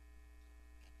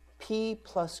p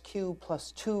plus q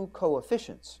plus 2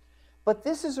 coefficients. But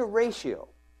this is a ratio,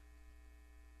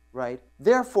 right?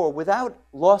 Therefore, without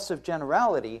loss of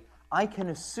generality, I can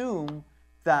assume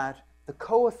that the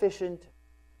coefficient,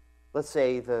 let's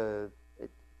say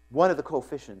one of the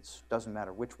coefficients, doesn't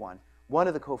matter which one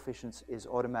of the coefficients is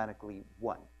automatically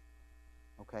 1.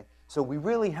 Okay? So we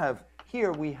really have,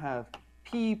 here we have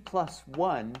p plus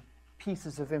 1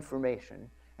 pieces of information,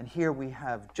 and here we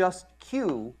have just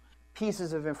q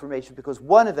pieces of information, because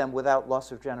one of them, without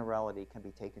loss of generality, can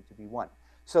be taken to be 1.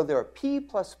 So there are p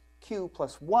plus q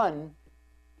plus 1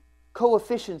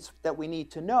 coefficients that we need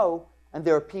to know, and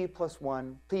there are p plus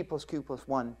q plus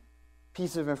 1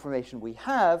 pieces of information we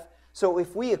have. So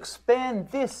if we expand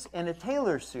this in a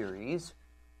Taylor series,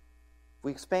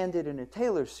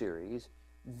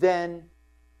 then,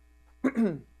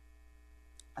 and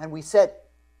we set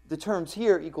the terms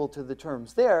here equal to the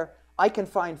terms there, I can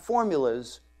find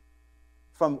formulas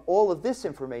from all of this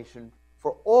information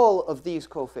for all of these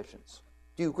coefficients.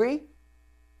 Do you agree?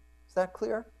 Is that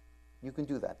clear? You can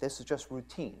do that. This is just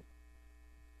routine.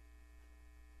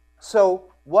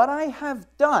 So what I have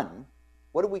done,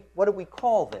 what do we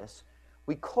call this?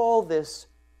 We call this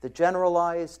the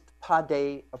generalized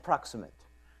Pade approximant.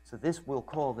 So this, we'll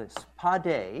call this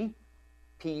Pade,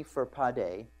 P for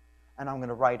Pade, and I'm going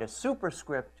to write a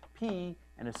superscript P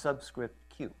and a subscript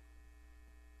Q.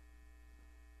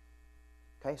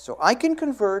 Okay, so I can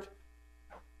convert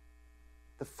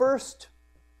the first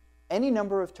any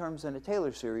number of terms in a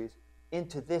Taylor series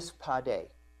into this Pade.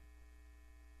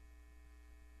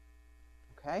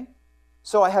 Okay?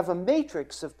 So I have a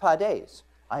matrix of Pades.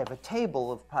 I have a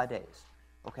table of Pades.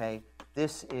 Okay?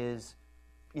 This is,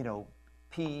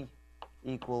 P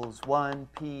equals 1,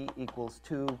 P equals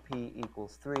 2, P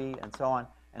equals 3, and so on,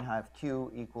 and have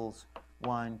Q equals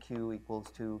 1, Q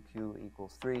equals 2, Q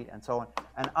equals 3, and so on.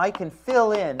 And I can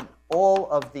fill in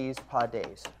all of these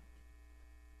Pades.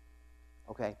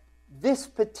 Okay? This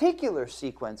particular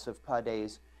sequence of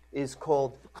Pades is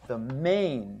called the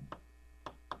main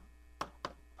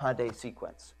Pade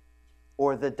sequence,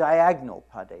 or the diagonal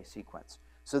Pade sequence.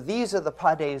 So these are the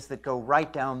Pades that go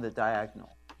right down the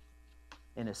diagonal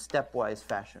in a stepwise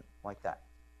fashion, like that.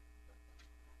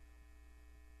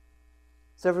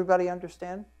 Does everybody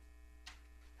understand?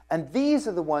 And these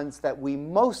are the ones that we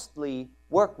mostly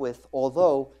work with,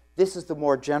 although this is the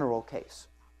more general case.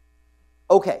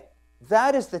 Okay,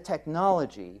 that is the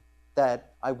technology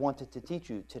that I wanted to teach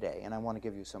you today, and I want to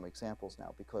give you some examples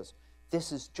now, because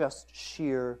this is just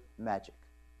sheer magic,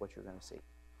 what you're going to see.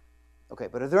 Okay,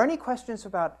 but are there any questions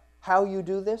about how you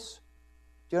do this?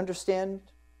 Do you understand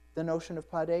the notion of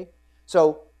Pade?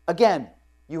 So, again,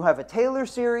 you have a Taylor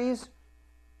series,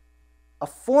 a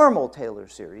formal Taylor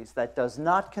series that does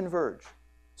not converge.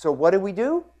 So what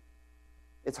do?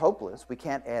 It's hopeless. We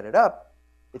can't add it up.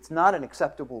 It's not an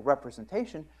acceptable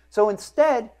representation. So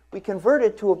instead, we convert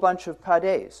it to a bunch of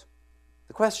Pades.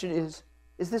 The question is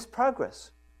this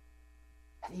progress?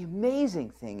 And the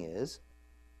amazing thing is,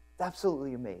 it's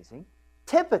absolutely amazing,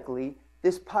 typically,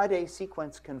 this Pade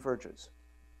sequence converges.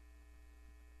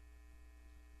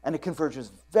 And it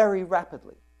converges very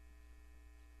rapidly.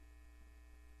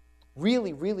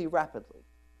 Really, really rapidly.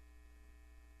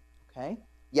 Okay?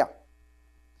 Yeah.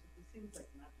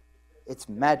 It's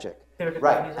magic.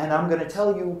 Right. And I'm going to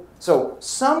tell you, so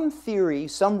some theory,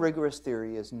 some rigorous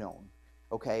theory is known.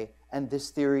 Okay? And this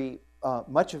theory,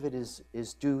 much of it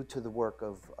is due to the work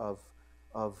of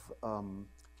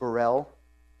Borel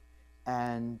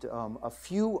and a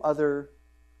few other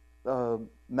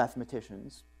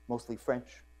mathematicians, mostly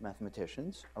French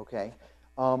mathematicians, okay?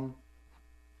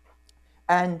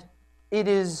 And it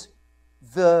is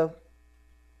the,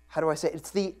 how do I say it?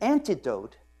 It's the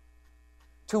antidote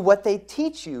to what they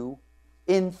teach you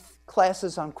in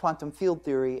classes on quantum field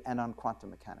theory and on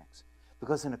quantum mechanics.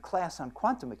 Because in a class on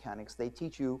quantum mechanics, they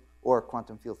teach you, or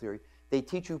quantum field theory, they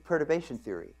teach you perturbation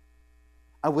theory.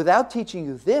 And without teaching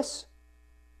you this,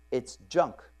 it's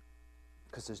junk.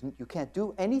 Because you can't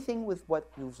do anything with what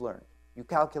you've learned. You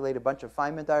calculate a bunch of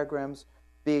Feynman diagrams,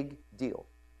 big deal.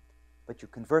 But you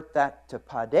convert that to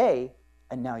Pade,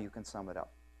 and now you can sum it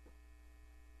up.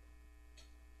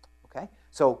 Okay?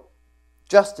 So,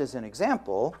 just as an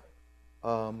example,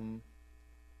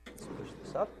 let's push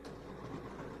this up.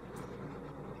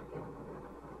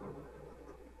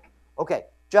 Okay,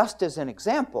 just as an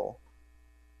example,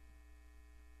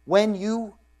 when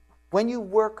you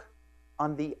work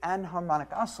on the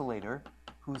anharmonic oscillator,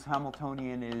 whose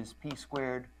Hamiltonian is p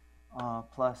squared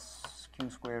plus q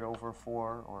squared over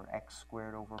 4, or x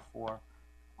squared over 4,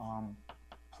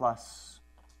 plus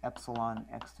epsilon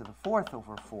x to the 4th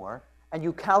over 4, and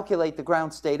you calculate the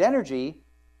ground state energy,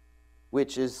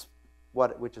 which is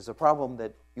a problem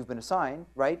that you've been assigned,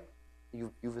 right?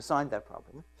 You've assigned that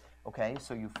problem. Okay,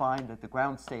 so you find that the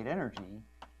ground state energy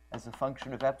as a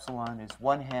function of epsilon is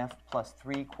 1/2 plus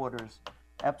 3/4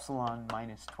 epsilon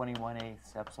minus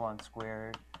 21/8 epsilon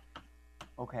squared.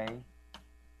 Okay.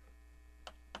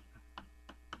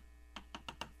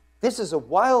 This is a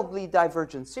wildly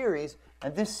divergent series,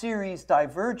 and this series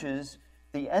diverges.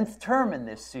 The nth term in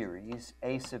this series,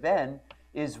 a sub n,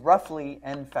 is roughly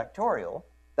n factorial.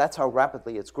 That's how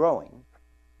rapidly it's growing.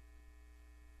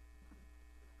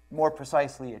 More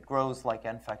precisely, it grows like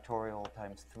n factorial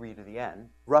times 3 to the n,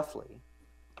 roughly,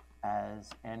 as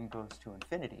n goes to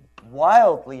infinity.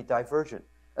 Wildly divergent.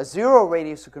 A zero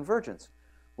radius of convergence.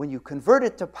 When you convert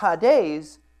it to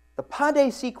Pades, the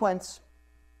Pade sequence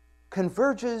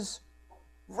converges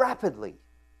rapidly.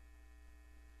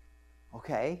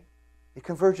 Okay? It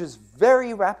converges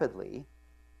very rapidly,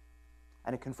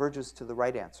 and it converges to the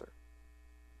right answer.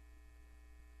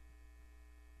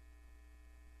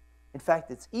 In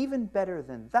fact, it's even better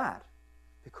than that,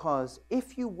 because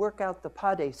if you work out the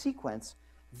Pade sequence,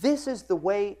 this is the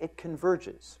way it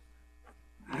converges.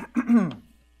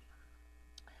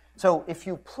 So if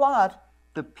you plot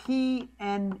the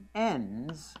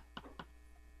PNNs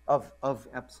of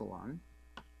epsilon,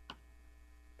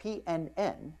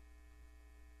 PNN,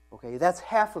 okay, that's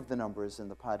half of the numbers in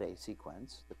the Pade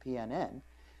sequence, the PNN.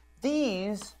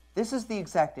 This is the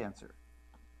exact answer.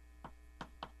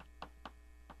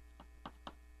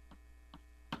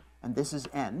 And this is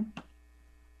n.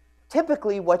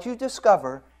 Typically, what you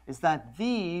discover is that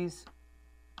these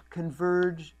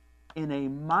converge in a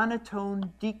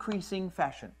monotone decreasing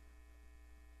fashion.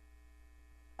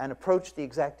 and approach the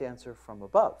exact answer from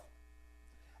above.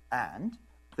 And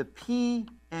the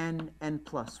Pn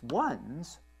plus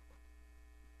 1s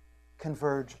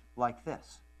converge like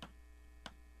this.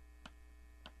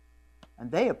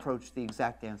 And they approach the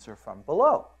exact answer from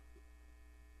below.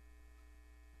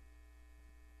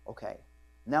 Okay,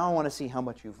 now I want to see how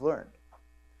much you've learned.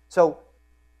 So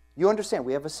you understand,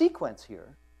 we have a sequence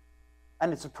here,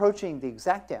 and it's approaching the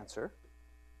exact answer.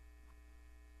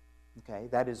 Okay,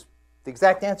 that is, the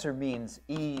exact answer means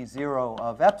E0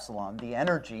 of epsilon, the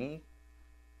energy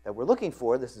that we're looking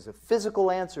for. This is a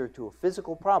physical answer to a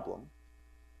physical problem.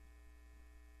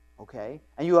 Okay,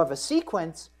 and you have a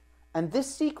sequence, and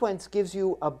this sequence gives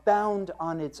you a bound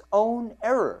on its own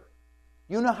error.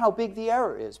 You know how big the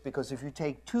error is, because if you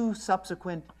take two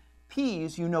subsequent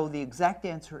p's, you know the exact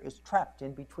answer is trapped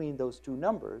in between those two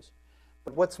numbers.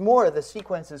 But what's more, the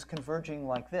sequence is converging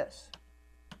like this.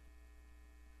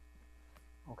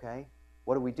 Okay,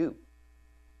 what do?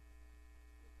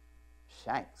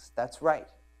 Shanks, that's right.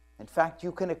 In fact,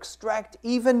 you can extract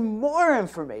even more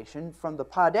information from the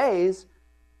Pades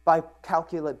by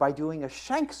doing a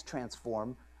Shanks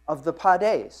transform of the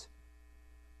Pades.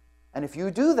 And if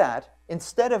you do that,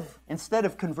 instead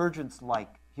of convergence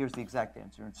like, here's the exact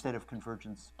answer, instead of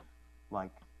convergence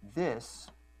like this,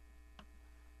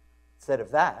 instead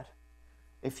of that,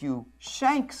 if you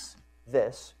Shanks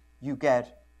this, you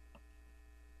get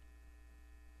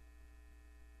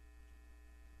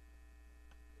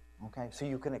okay, so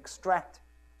you can extract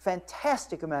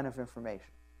fantastic amount of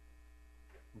information.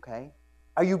 Okay?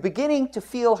 Are you beginning to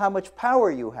feel how much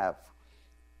power you have?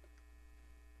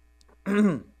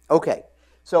 Okay,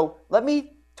 so let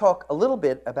me talk a little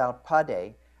bit about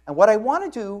Pade, and what I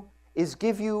want to do is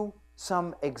give you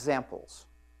some examples.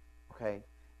 Okay,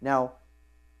 now,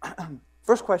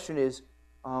 first question is,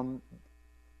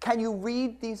 can you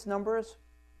read these numbers?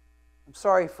 I'm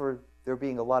sorry for there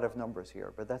being a lot of numbers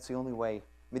here, but that's the only way.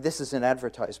 I mean, this is an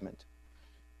advertisement.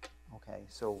 Okay,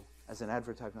 so as an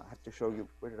advertisement, I have to show you,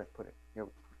 where did I put it? Here,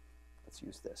 let's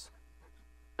use this.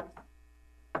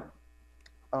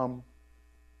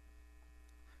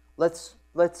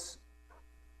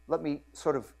 Let me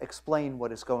sort of explain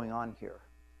what is going on here,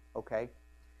 okay?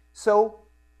 So,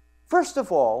 first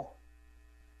of all,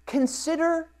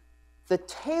 consider the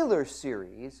Taylor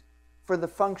series for the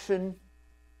function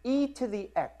e to the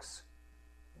x.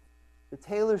 The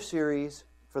Taylor series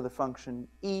for the function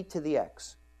e to the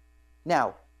x.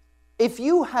 Now, if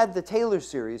you had the Taylor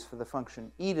series for the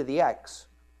function e to the x,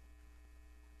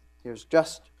 here's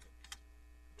just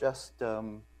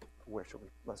where should we?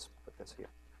 Let's put this here.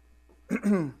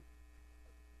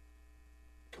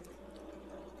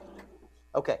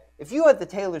 Okay, if you had the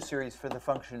Taylor series for the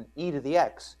function e to the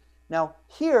x, now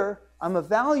here I'm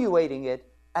evaluating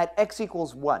it at x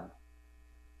equals 1.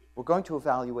 We're going to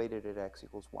evaluate it at x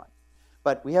equals 1.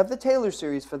 But we have the Taylor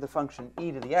series for the function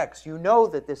e to the x. You know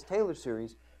that this Taylor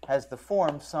series has the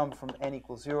form sum from n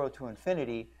equals 0 to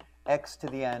infinity, x to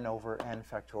the n over n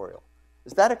factorial.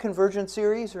 Is that a convergent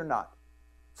series or not?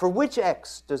 For which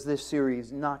x does this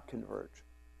series not converge?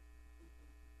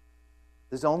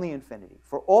 There's only infinity.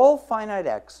 For all finite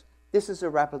x, this is a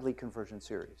rapidly convergent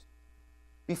series.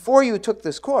 Before you took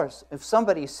this course, if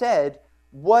somebody said,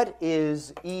 what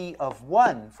is e of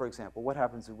 1, for example, what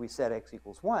happens if we set x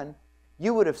equals 1,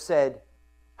 you would have said,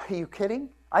 are you kidding?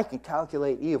 I can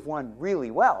calculate e of 1 really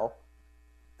well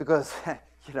because,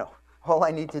 you know, all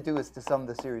I need to do is to sum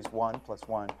the series 1 plus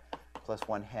 1 plus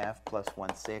 1/2 plus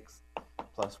 1/6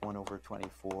 plus 1 over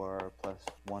 24 plus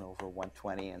 1 over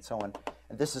 120 and so on.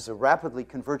 And this is a rapidly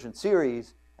convergent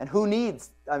series. And who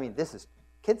needs, I mean, this is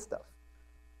kid stuff.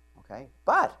 Okay?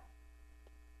 But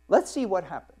let's see what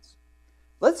happens.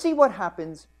 Let's see what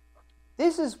happens.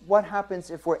 This is what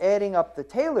happens if we're adding up the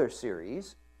Taylor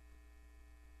series.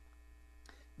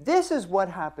 This is what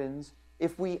happens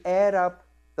if we add up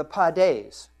the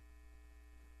Pades.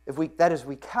 That is,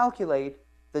 we calculate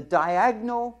the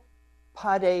diagonal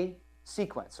Pade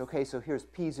sequence. Okay, so here's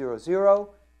P00,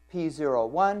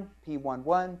 P01,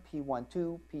 P11,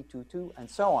 P12, P22, and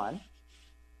so on.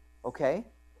 Okay?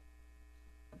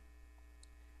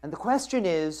 And the question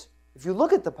is, if you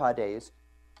look at the Pades,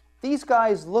 these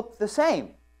guys look the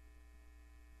same.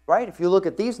 Right? If you look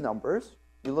at these numbers,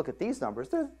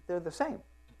 they're the same.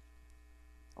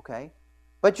 Okay?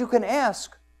 But you can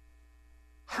ask,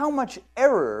 how much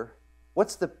error,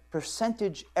 what's the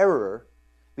percentage error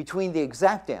between the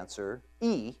exact answer,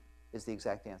 E is the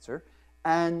exact answer,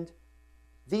 and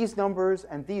these numbers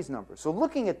and these numbers. So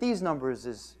looking at these numbers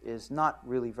is not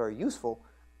really very useful.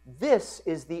 This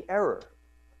is the error,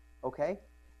 okay?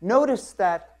 Notice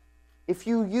that if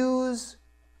you use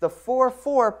the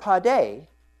 4-4 Pade,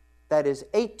 that is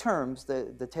 8 terms,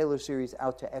 the Taylor series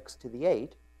out to x to the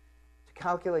 8, to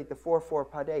calculate the 4-4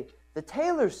 Pade, the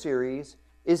Taylor series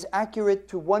is accurate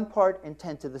to 1 part in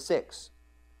 10 to the 6.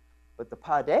 But the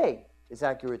Pade is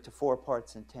accurate to 4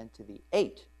 parts in 10 to the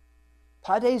 8.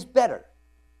 Pade's better.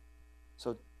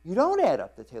 So you don't add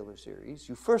up the Taylor series.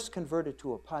 You first convert it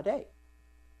to a Pade.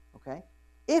 Okay?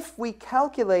 If we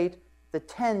calculate the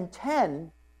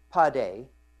 10-10 Pade,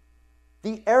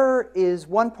 the error is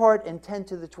 1 part in 10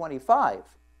 to the 25,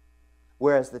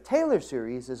 whereas the Taylor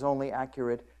series is only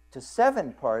accurate to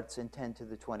 7 parts in 10 to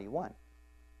the 21.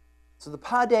 So the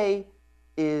Pade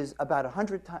is about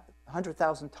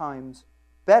 100,000 times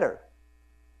better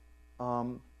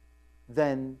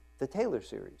than the Taylor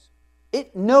series.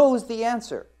 It knows the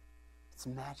answer. It's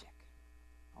magic.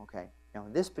 Okay? Now,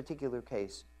 in this particular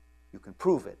case, you can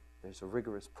prove it. There's a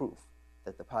rigorous proof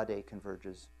that the Pade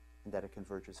converges and that it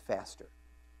converges faster.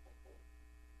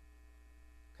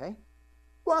 Okay?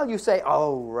 Well, you say,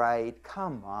 oh, right,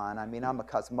 come on. I mean, I'm a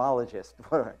cosmologist.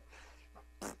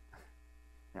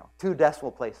 2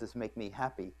 decimal places make me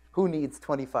happy. Who needs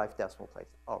 25 decimal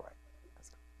places? All right.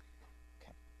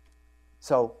 Okay.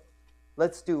 So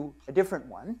let's do a different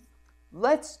one.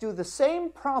 Let's do the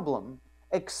same problem,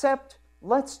 except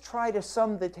let's try to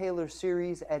sum the Taylor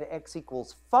series at x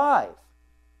equals 5.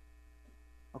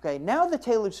 Okay, now the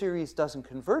Taylor series doesn't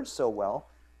converge so well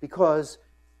because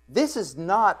this is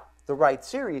not the right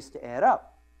series to add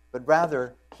up, but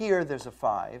rather here there's a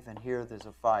 5, and here there's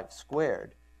a 5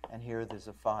 squared, and here there's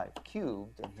a 5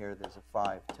 cubed, and here there's a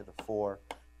 5 to the 4,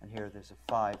 and here there's a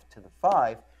 5 to the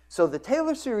 5. So the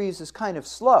Taylor series is kind of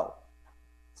slow.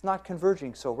 It's not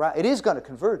converging so rapidly. It is going to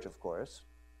converge, of course.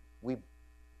 We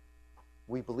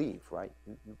believe, right?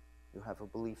 You have a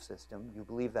belief system. You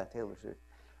believe that Taylor series.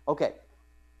 Okay.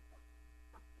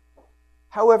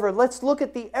 However, let's look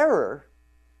at the error.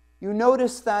 You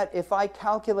notice that if I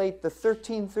calculate the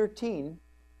 1313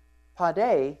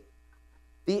 Pade,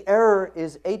 the error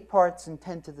is 8 parts in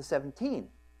 10 to the 17.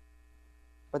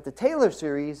 But the Taylor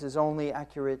series is only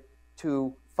accurate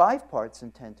to 5 parts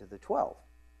in 10 to the 12.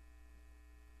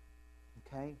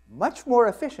 Okay? Much more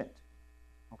efficient.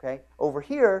 Okay? Over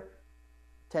here,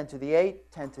 10 to the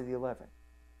 8, 10 to the 11.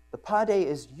 The Pade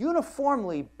is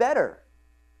uniformly better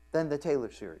than the Taylor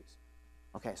series.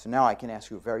 Okay, so now I can ask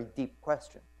you a very deep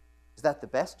question. Is that the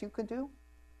best you could do?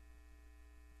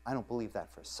 I don't believe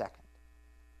that for a second.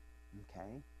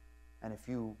 Okay? And if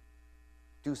you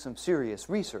do some serious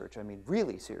research, I mean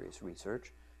really serious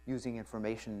research, using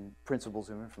principles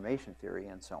of information theory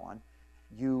and so on,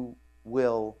 you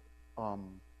will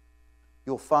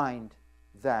you'll find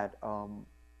that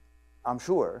I'm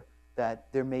sure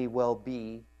that there may well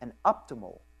be an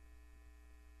optimal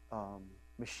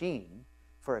machine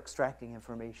for extracting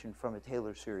information from a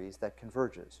Taylor series that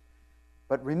converges.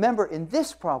 But remember, in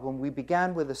this problem, we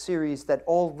began with a series that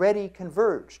already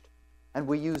converged, and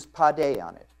we used Pade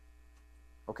on it.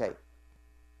 Okay,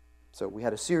 so we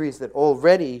had a series that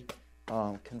already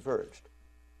converged.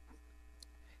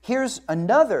 Here's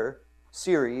another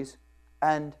series,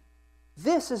 and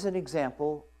this is an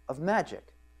example of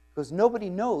magic, because nobody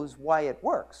knows why it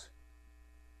works.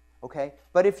 Okay,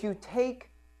 but if you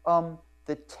take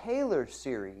the Taylor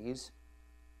series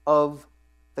of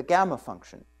the gamma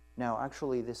function. Now,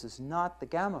 actually, this is not the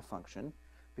gamma function,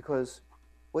 because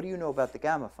what do you know about the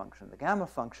gamma function? The gamma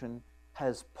function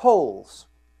has poles.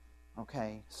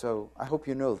 Okay, so I hope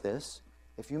you know this.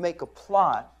 If you make a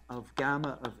plot of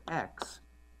gamma of x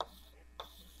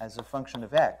as a function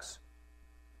of x,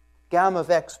 gamma of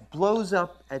x blows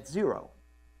up at 0,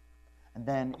 and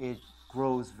then it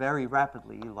grows very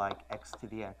rapidly, like x to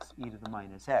the x, e to the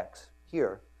minus x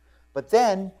here. But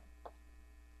then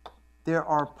there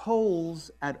are poles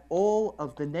at all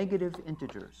of the negative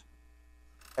integers.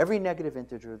 Every negative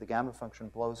integer, the gamma function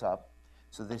blows up.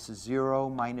 So this is 0,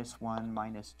 minus 1,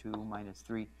 minus 2, minus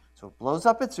 3. So it blows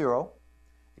up at 0.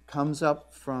 It comes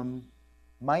up from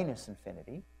minus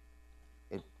infinity.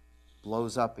 It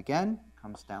blows up again,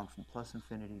 comes down from plus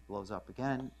infinity, blows up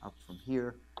again, up from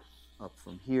here, up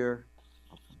from here,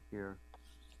 up from here,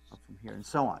 up from here, and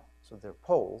so on. So they're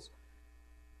poles.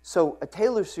 So a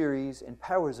Taylor series in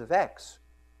powers of x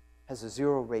has a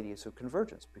 0 radius of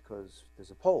convergence because there's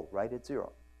a pole right at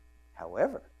 0.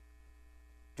 However,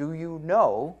 do you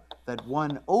know that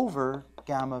 1 over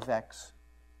gamma of x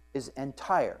is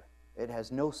entire? It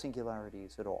has no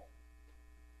singularities at all.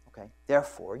 Okay?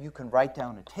 Therefore, you can write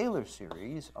down a Taylor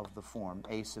series of the form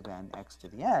a sub n x to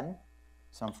the n,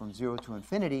 sum from 0 to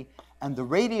infinity, and the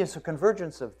radius of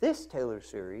convergence of this Taylor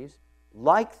series,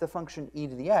 like the function e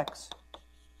to the x,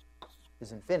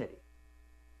 is infinity.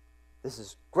 This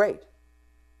is great.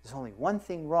 There's only one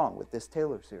thing wrong with this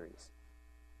Taylor series.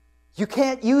 You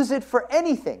can't use it for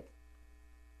anything.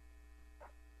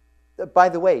 By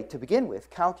the way, to begin with,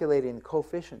 calculating the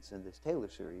coefficients in this Taylor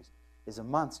series is a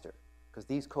monster, because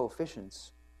these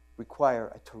coefficients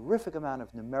require a terrific amount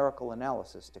of numerical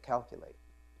analysis to calculate,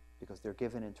 because they're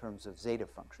given in terms of zeta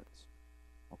functions.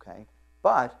 Okay?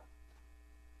 But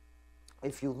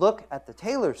if you look at the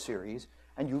Taylor series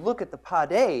and you look at the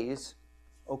Pades,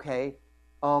 okay,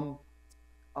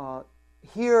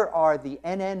 here are the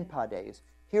NN Pades.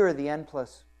 Here are the n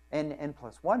plus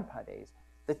 1 Pades.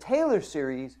 The Taylor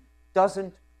series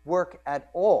doesn't work at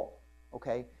all.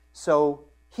 Okay? So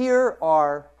here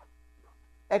are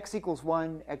x equals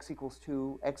 1, x equals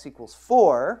 2, x equals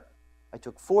 4. I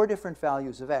took 4 different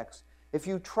values of x. If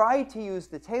you try to use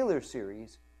the Taylor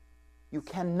series, you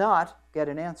cannot get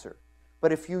an answer.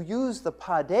 But if you use the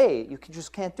Pade, you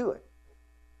just can't do it.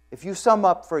 If you sum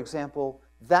up, for example,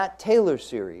 that Taylor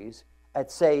series at,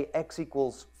 say, x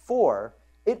equals 4,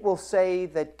 it will say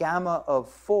that gamma of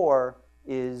 4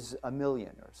 is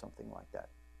 1,000,000 or something like that.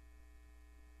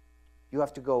 You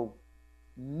have to go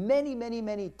many, many,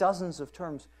 many dozens of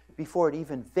terms before it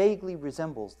even vaguely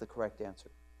resembles the correct answer.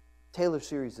 Taylor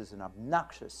series is an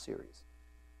obnoxious series.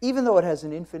 Even though it has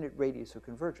an infinite radius of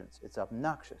convergence, it's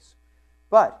obnoxious.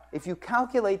 But if you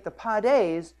calculate the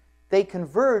Pades, they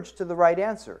converge to the right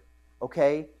answer.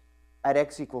 Okay? At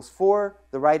x equals 4,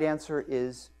 the right answer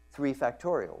is 3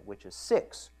 factorial, which is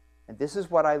 6. And this is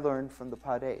what I learned from the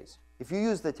Pades. If you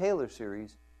use the Taylor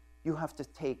series, you have to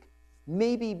take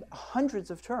maybe hundreds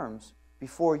of terms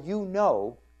before you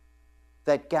know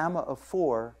that gamma of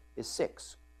 4 is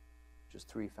 6, which is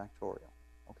 3 factorial.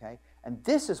 Okay? And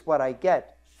this is what I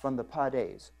get from the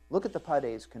Pades. Look at the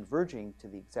Pades converging to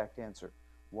the exact answer.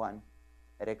 1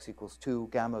 at x equals 2.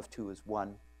 Gamma of 2 is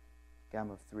 1.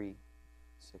 Gamma of 3,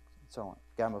 6, and so on.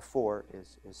 Gamma of 4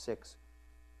 is 6.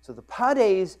 So the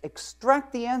Pades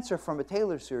extract the answer from a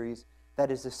Taylor series that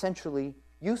is essentially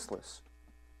useless.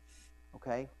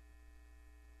 Okay?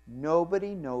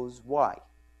 Nobody knows why. It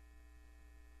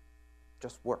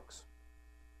just works.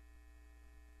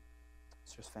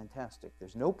 It's just fantastic.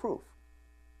 There's no proof.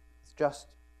 It's just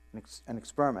an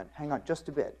experiment. Hang on just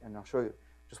a bit, and I'll show you.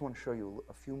 Just want to show you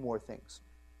a few more things.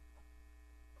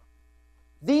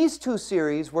 These two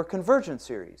series were convergent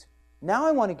series. Now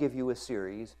I want to give you a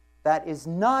series that is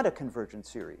not a convergent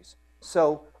series.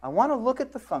 So I want to look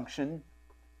at the function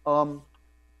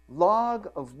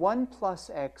log of 1 plus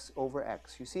x over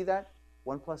x. You see that?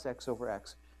 1 plus x over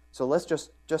x. So let's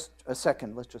just a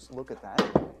second, let's just look at that.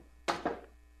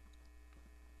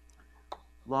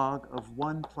 Log of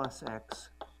 1 plus x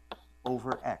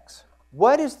over x.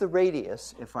 What is the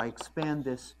radius if I expand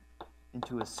this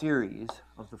into a series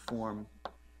of the form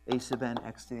a sub n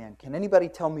x to the n? Can anybody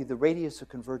tell me the radius of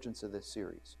convergence of this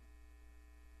series?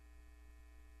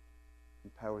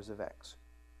 In powers of x.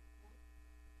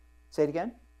 Say it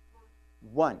again?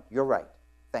 1. You're right.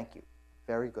 Thank you.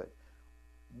 Very good.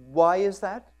 Why is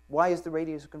that? Why is the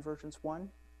radius of convergence 1?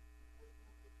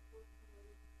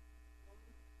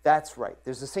 That's right.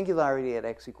 There's a singularity at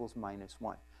x equals minus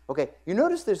 1. Okay, you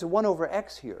notice there's a 1 over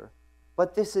x here,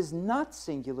 but this is not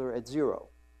singular at 0.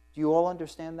 Do you all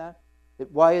understand that?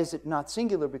 Why is it not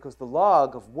singular? Because the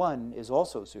log of 1 is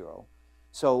also 0.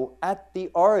 So at the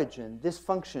origin, this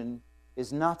function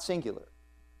is not singular.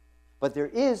 But there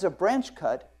is a branch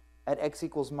cut at x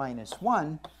equals minus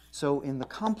 1. So in the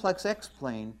complex x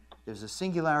plane, there's a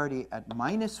singularity at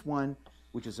minus 1,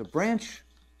 which is a branch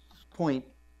point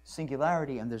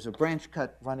singularity, and there's a branch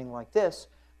cut running like this.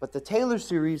 But the Taylor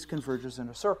series converges in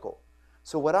a circle.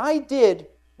 So what I did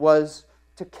was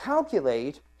to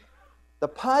calculate the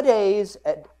Pades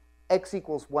at x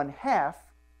equals 1/2.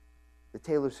 The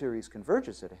Taylor series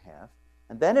converges at 1/2.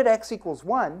 And then at x equals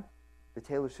 1, the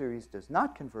Taylor series does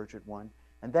not converge at 1.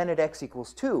 And then at x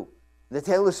equals 2, the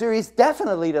Taylor series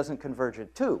definitely doesn't converge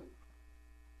at 2.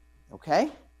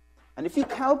 Okay? And if you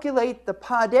calculate the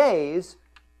Pades,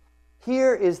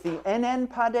 here is the nn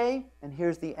Pade, and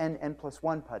here's the nn plus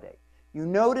 1 Pade. You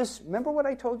notice, remember what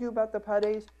I told you about the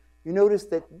Pades? You notice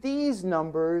that these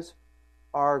numbers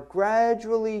are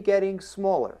gradually getting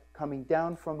smaller, coming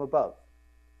down from above.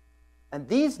 And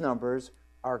these numbers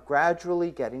are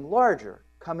gradually getting larger,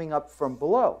 coming up from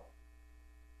below.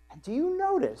 And do you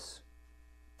notice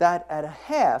that at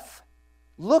 1/2,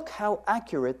 look how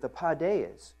accurate the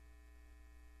Pade is?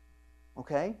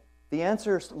 Okay? The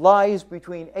answer lies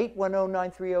between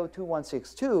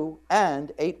 810-930-2162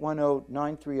 and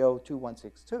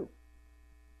 810-930-2162.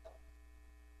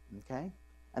 Okay?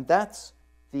 And that's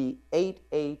the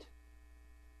 8-8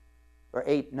 or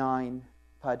 8-9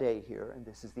 Pade here, and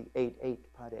this is the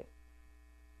 8-8 Pade.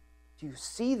 Do you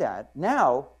see that?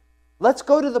 Now, let's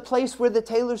go to the place where the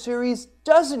Taylor series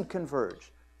doesn't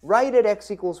converge, right at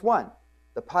x equals 1.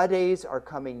 The Pades are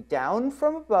coming down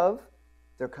from above,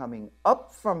 they're coming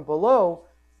up from below,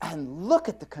 and look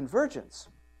at the convergence.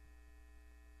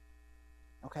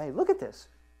 Okay, look at this.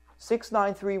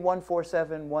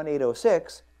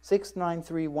 693,147,1806,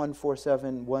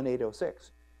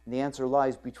 693,147,1806. And the answer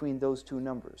lies between those two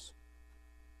numbers.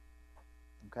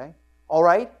 Okay? All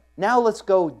right, now let's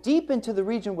go deep into the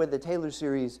region where the Taylor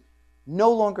series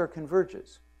no longer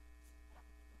converges.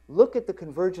 Look at the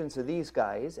convergence of these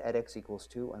guys at x equals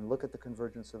 2, and look at the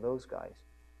convergence of those guys.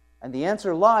 And the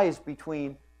answer lies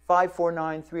between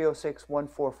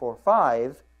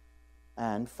 549,306,1445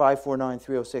 and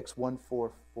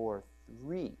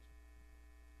 549,306,1443.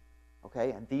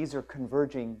 Okay, and these are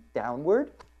converging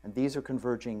downward, and these are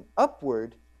converging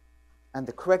upward, and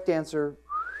the correct answer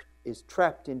is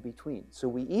trapped in between. So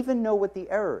we even know what the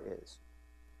error is.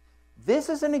 This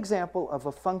is an example of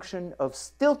a function of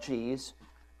Stieltjes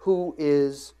who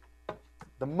is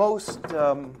the most,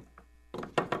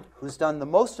 who's done the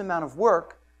most amount of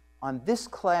work on this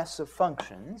class of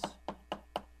functions.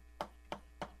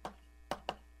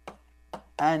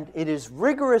 And it is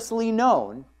rigorously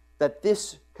known that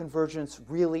this convergence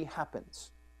really happens.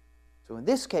 So in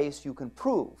this case, you can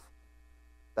prove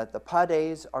that the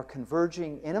Pades are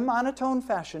converging in a monotone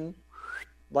fashion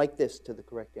like this to the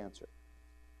correct answer.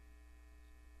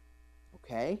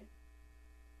 Okay?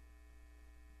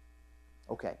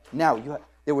 Okay, now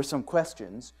there were some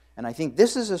questions, and I think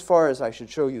this is as far as I should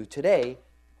show you today.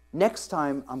 Next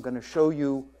time, I'm going to show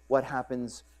you what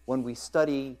happens when we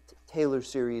study Taylor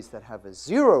series that have a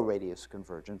zero radius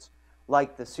convergence,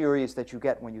 like the series that you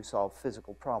get when you solve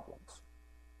physical problems.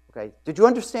 Okay, did you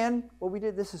understand what we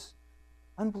did? This is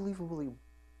unbelievably,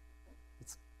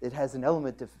 it has an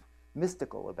element of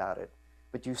mystical about it,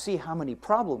 but you see how many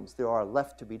problems there are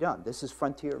left to be done. This is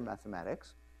frontier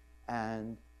mathematics,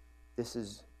 and this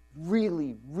is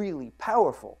really, really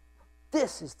powerful.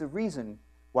 This is the reason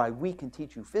why we can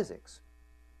teach you physics.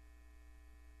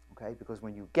 Okay, because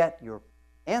when you get your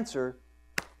answer,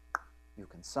 you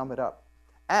can sum it up.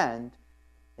 And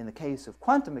in the case of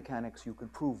quantum mechanics, you can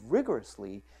prove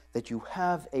rigorously that you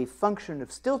have a function of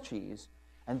Stieltjes,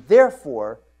 and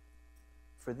therefore,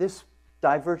 for this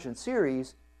divergent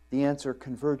series, the answer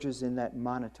converges in that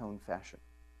monotone fashion,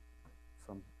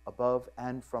 from above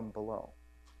and from below.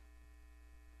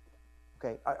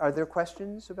 Okay, are there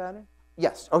questions about it?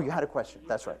 Yes. Oh, you had a question.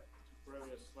 That's right.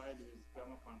 Previous slide with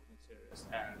gamma function series,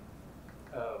 and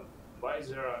why is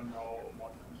there no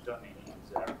monotony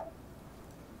there?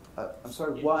 I'm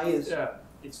sorry. Why is? Yeah,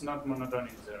 it's not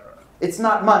monotonic there. It's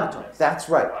not monotone. Yes. That's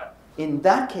right. Why? In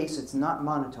that case, it's not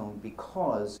monotone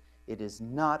because it is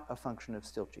not a function of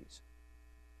Stieltjes.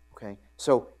 Okay.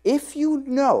 So if you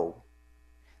know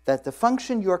that the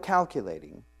function you're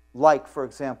calculating, like for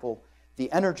example,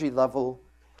 the energy level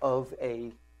of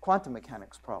a quantum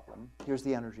mechanics problem, here's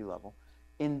the energy level.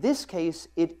 In this case,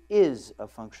 it is a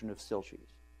function of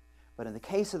Stieltjes. But in the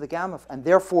case of the gamma, and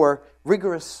therefore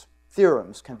rigorous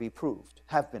theorems can be proved,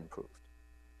 have been proved.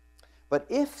 But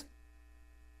if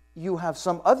you have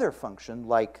some other function,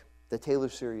 like the Taylor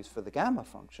series for the gamma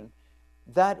function,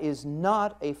 that is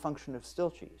not a function of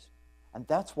Stieltjes. And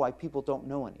that's why people don't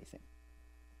know anything.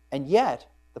 And yet,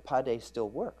 the Pade still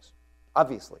works,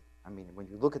 obviously. I mean, when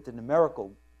you look at the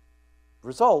numerical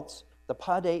results, the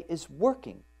Pade is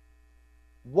working.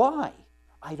 Why?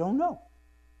 I don't know.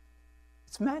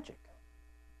 It's magic.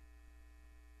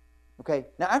 Okay,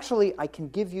 now actually I can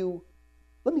give you,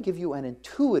 let me give you an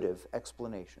intuitive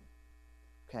explanation.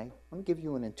 Okay, let me give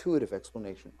you an intuitive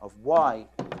explanation of why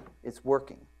it's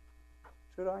working.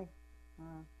 Should I?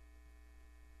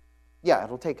 Yeah,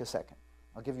 it'll take a second.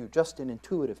 I'll give you just an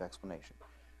intuitive explanation.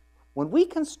 When we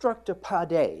construct a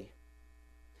Pade,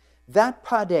 that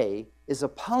Pade is a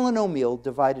polynomial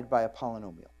divided by a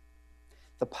polynomial.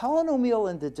 The polynomial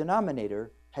in the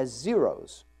denominator has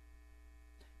zeros,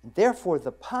 and therefore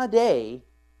the Pade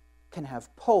can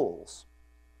have poles.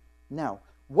 Now,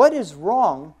 what is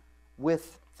wrong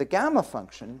with the gamma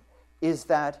function is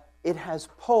that it has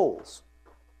poles.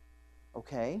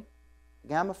 Okay? The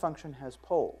gamma function has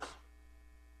poles.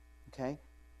 Okay?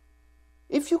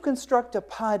 If you construct a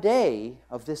Pade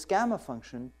of this gamma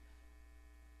function,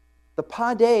 the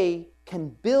Pade can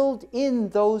build in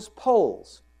those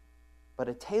poles, but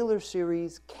a Taylor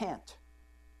series can't.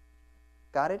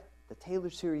 Got it? The Taylor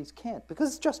series can't, because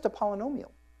it's just a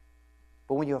polynomial.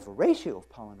 But when you have a ratio of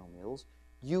polynomials,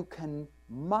 you can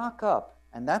mock up,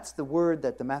 and that's the word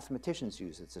that the mathematicians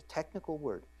use. It's a technical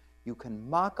word. You can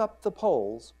mock up the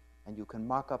poles, and you can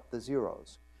mock up the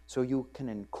zeros. So you can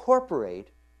incorporate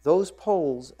those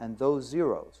poles and those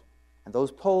zeros. And those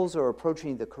poles are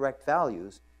approaching the correct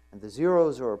values, and the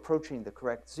zeros are approaching the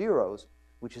correct zeros,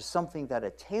 which is something that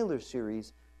a Taylor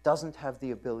series doesn't have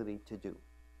the ability to do.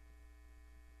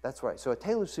 That's right. So a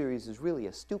Taylor series is really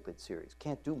a stupid series,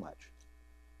 can't do much.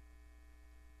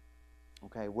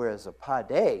 Okay, whereas a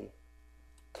Pade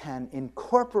can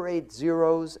incorporate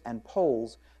zeros and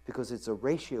poles because it's a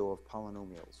ratio of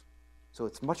polynomials. So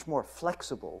it's much more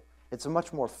flexible. It's a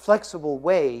much more flexible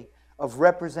way of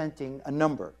representing a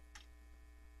number.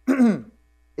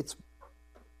 It's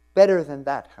better than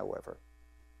that, however.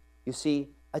 You see,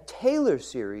 a Taylor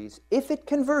series, if it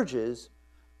converges,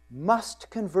 must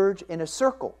converge in a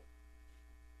circle.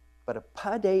 But a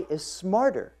Pade is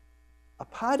smarter. A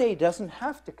Pade doesn't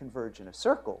have to converge in a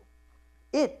circle.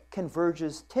 It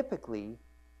converges typically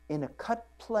in a cut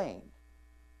plane.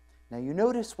 Now you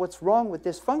notice what's wrong with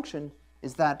this function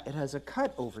is that it has a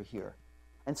cut over here.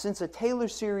 And since a Taylor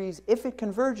series, if it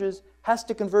converges, has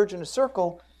to converge in a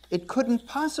circle, it couldn't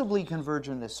possibly converge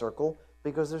in this circle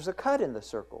because there's a cut in the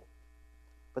circle.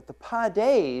 But the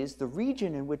Pades, the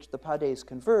region in which the Pades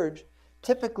converge,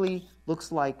 typically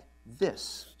looks like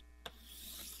this.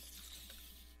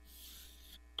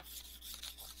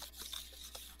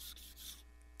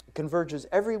 It converges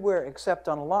everywhere except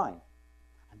on a line.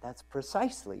 And that's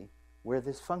precisely where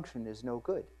this function is no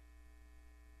good.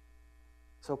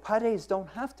 So Pades don't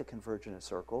have to converge in a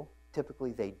circle.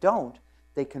 Typically they don't.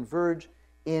 They converge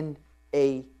in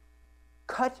a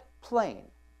cut plane.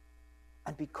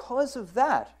 And because of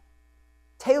that,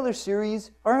 Taylor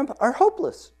series are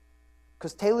hopeless,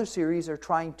 because Taylor series are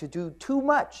trying to do too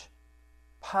much.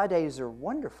 Pades are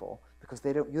wonderful because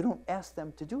you don't ask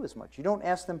them to do as much. You don't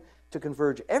ask them to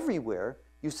converge everywhere.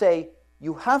 You say,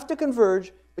 you have to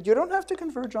converge, but you don't have to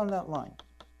converge on that line.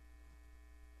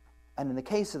 And in the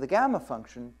case of the gamma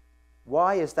function,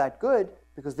 why is that good?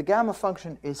 Because the gamma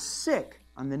function is sick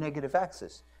on the negative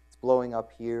axis. It's blowing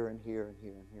up here and here and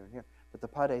here and here and here. But the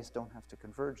Pades don't have to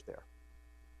converge there.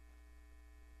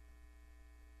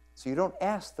 So you don't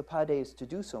ask the Pades to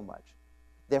do so much.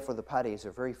 Therefore, the Pades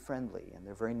are very friendly and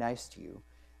they're very nice to you.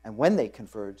 And when they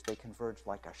converge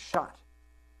like a shot.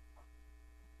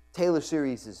 Taylor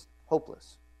series is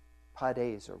hopeless.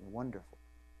 Pades are wonderful.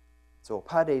 So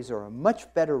Pades are a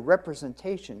much better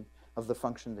representation of the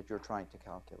function that you're trying to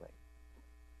calculate.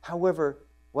 However,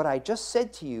 what I just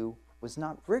said to you was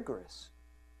not rigorous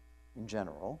in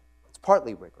general. It's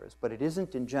partly rigorous, but it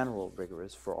isn't in general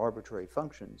rigorous for arbitrary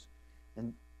functions.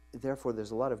 And therefore,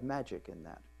 there's a lot of magic in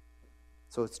that.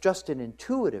 So it's just an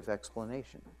intuitive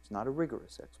explanation. It's not a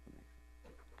rigorous explanation.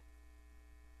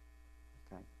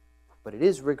 Okay? But it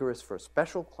is rigorous for a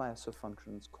special class of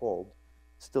functions called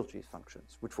Stieltjes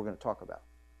functions, which we're going to talk about.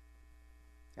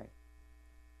 Okay?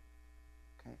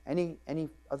 Okay.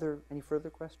 Any further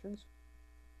questions?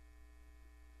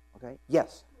 Okay.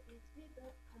 Yes.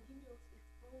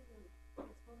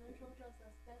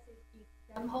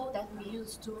 Example that we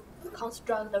use to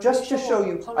construct the just to ratio show of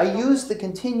you, I use the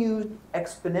continued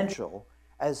exponential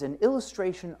as an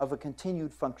illustration of a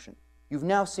continued function. You've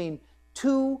now seen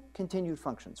two continued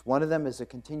functions. One of them is a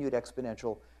continued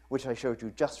exponential, which I showed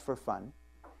you just for fun.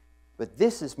 But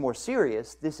this is more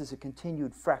serious. This is a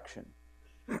continued fraction.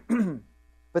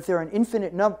 But there are an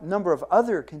infinite number of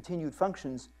other continued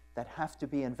functions that have to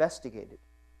be investigated.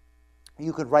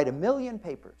 You could write 1,000,000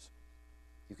 papers.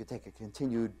 You could take a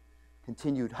continued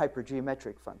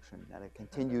hypergeometric function and a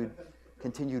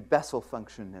continued Bessel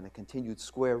function and a continued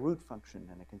square root function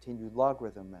and a continued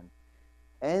logarithm and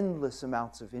endless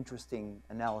amounts of interesting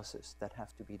analysis that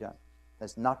have to be done.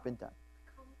 That's not been done.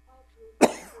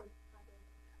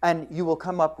 And you will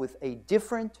come up with a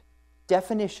different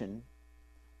definition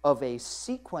of a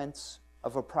sequence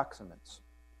of approximants.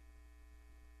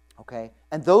 Okay?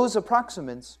 And those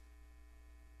approximants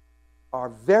are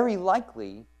very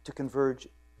likely to converge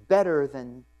better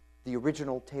than the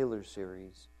original Taylor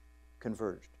series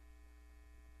converged.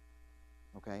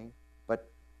 Okay?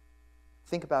 But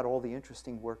think about all the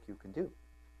interesting work you can do.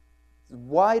 It's a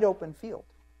wide open field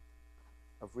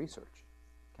of research.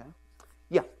 Okay?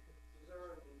 Yeah?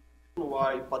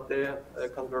 Why Pade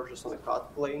converges on the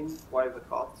cut plane? Why the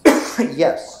cut?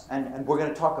 Yes, and we're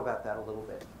going to talk about that a little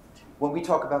bit when we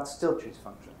talk about Stieltjes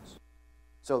functions.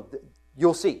 So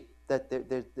you'll see that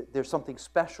there's something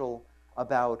special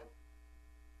about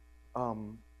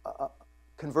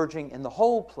converging in the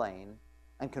whole plane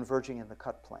and converging in the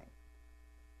cut plane.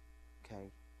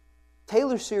 Okay,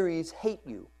 Taylor series hate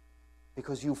you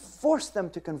because you force them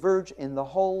to converge in the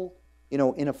whole, in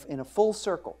a full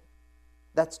circle.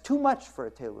 That's too much for a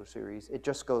Taylor series. It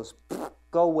just goes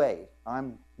go away.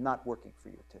 I'm not working for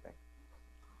you today.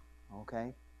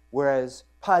 Okay? Whereas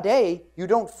Pade, you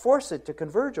don't force it to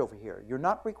converge over here. You're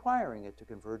not requiring it to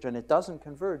converge, and it doesn't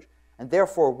converge. And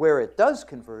therefore, where it does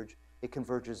converge, it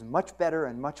converges much better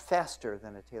and much faster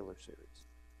than a Taylor series.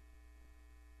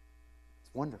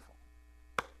 It's wonderful.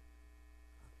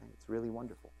 Okay? It's really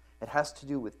wonderful. It has to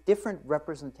do with different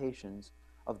representations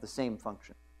of the same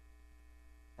function.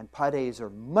 And Pades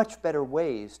are much better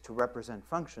ways to represent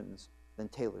functions than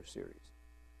Taylor series.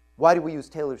 Why do we use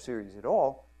Taylor series at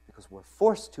all? Because we're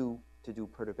forced to do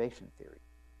perturbation theory.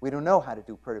 We don't know how to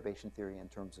do perturbation theory in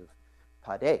terms of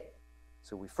Pade.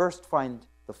 So we first find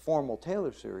the formal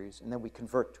Taylor series, and then we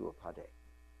convert to a Pade.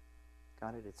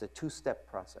 Got it? It's a two-step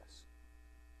process.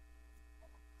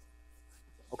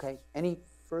 Okay, any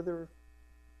further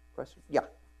questions? Yeah.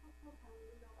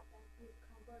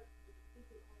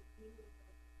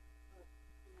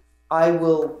 I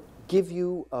will give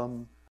you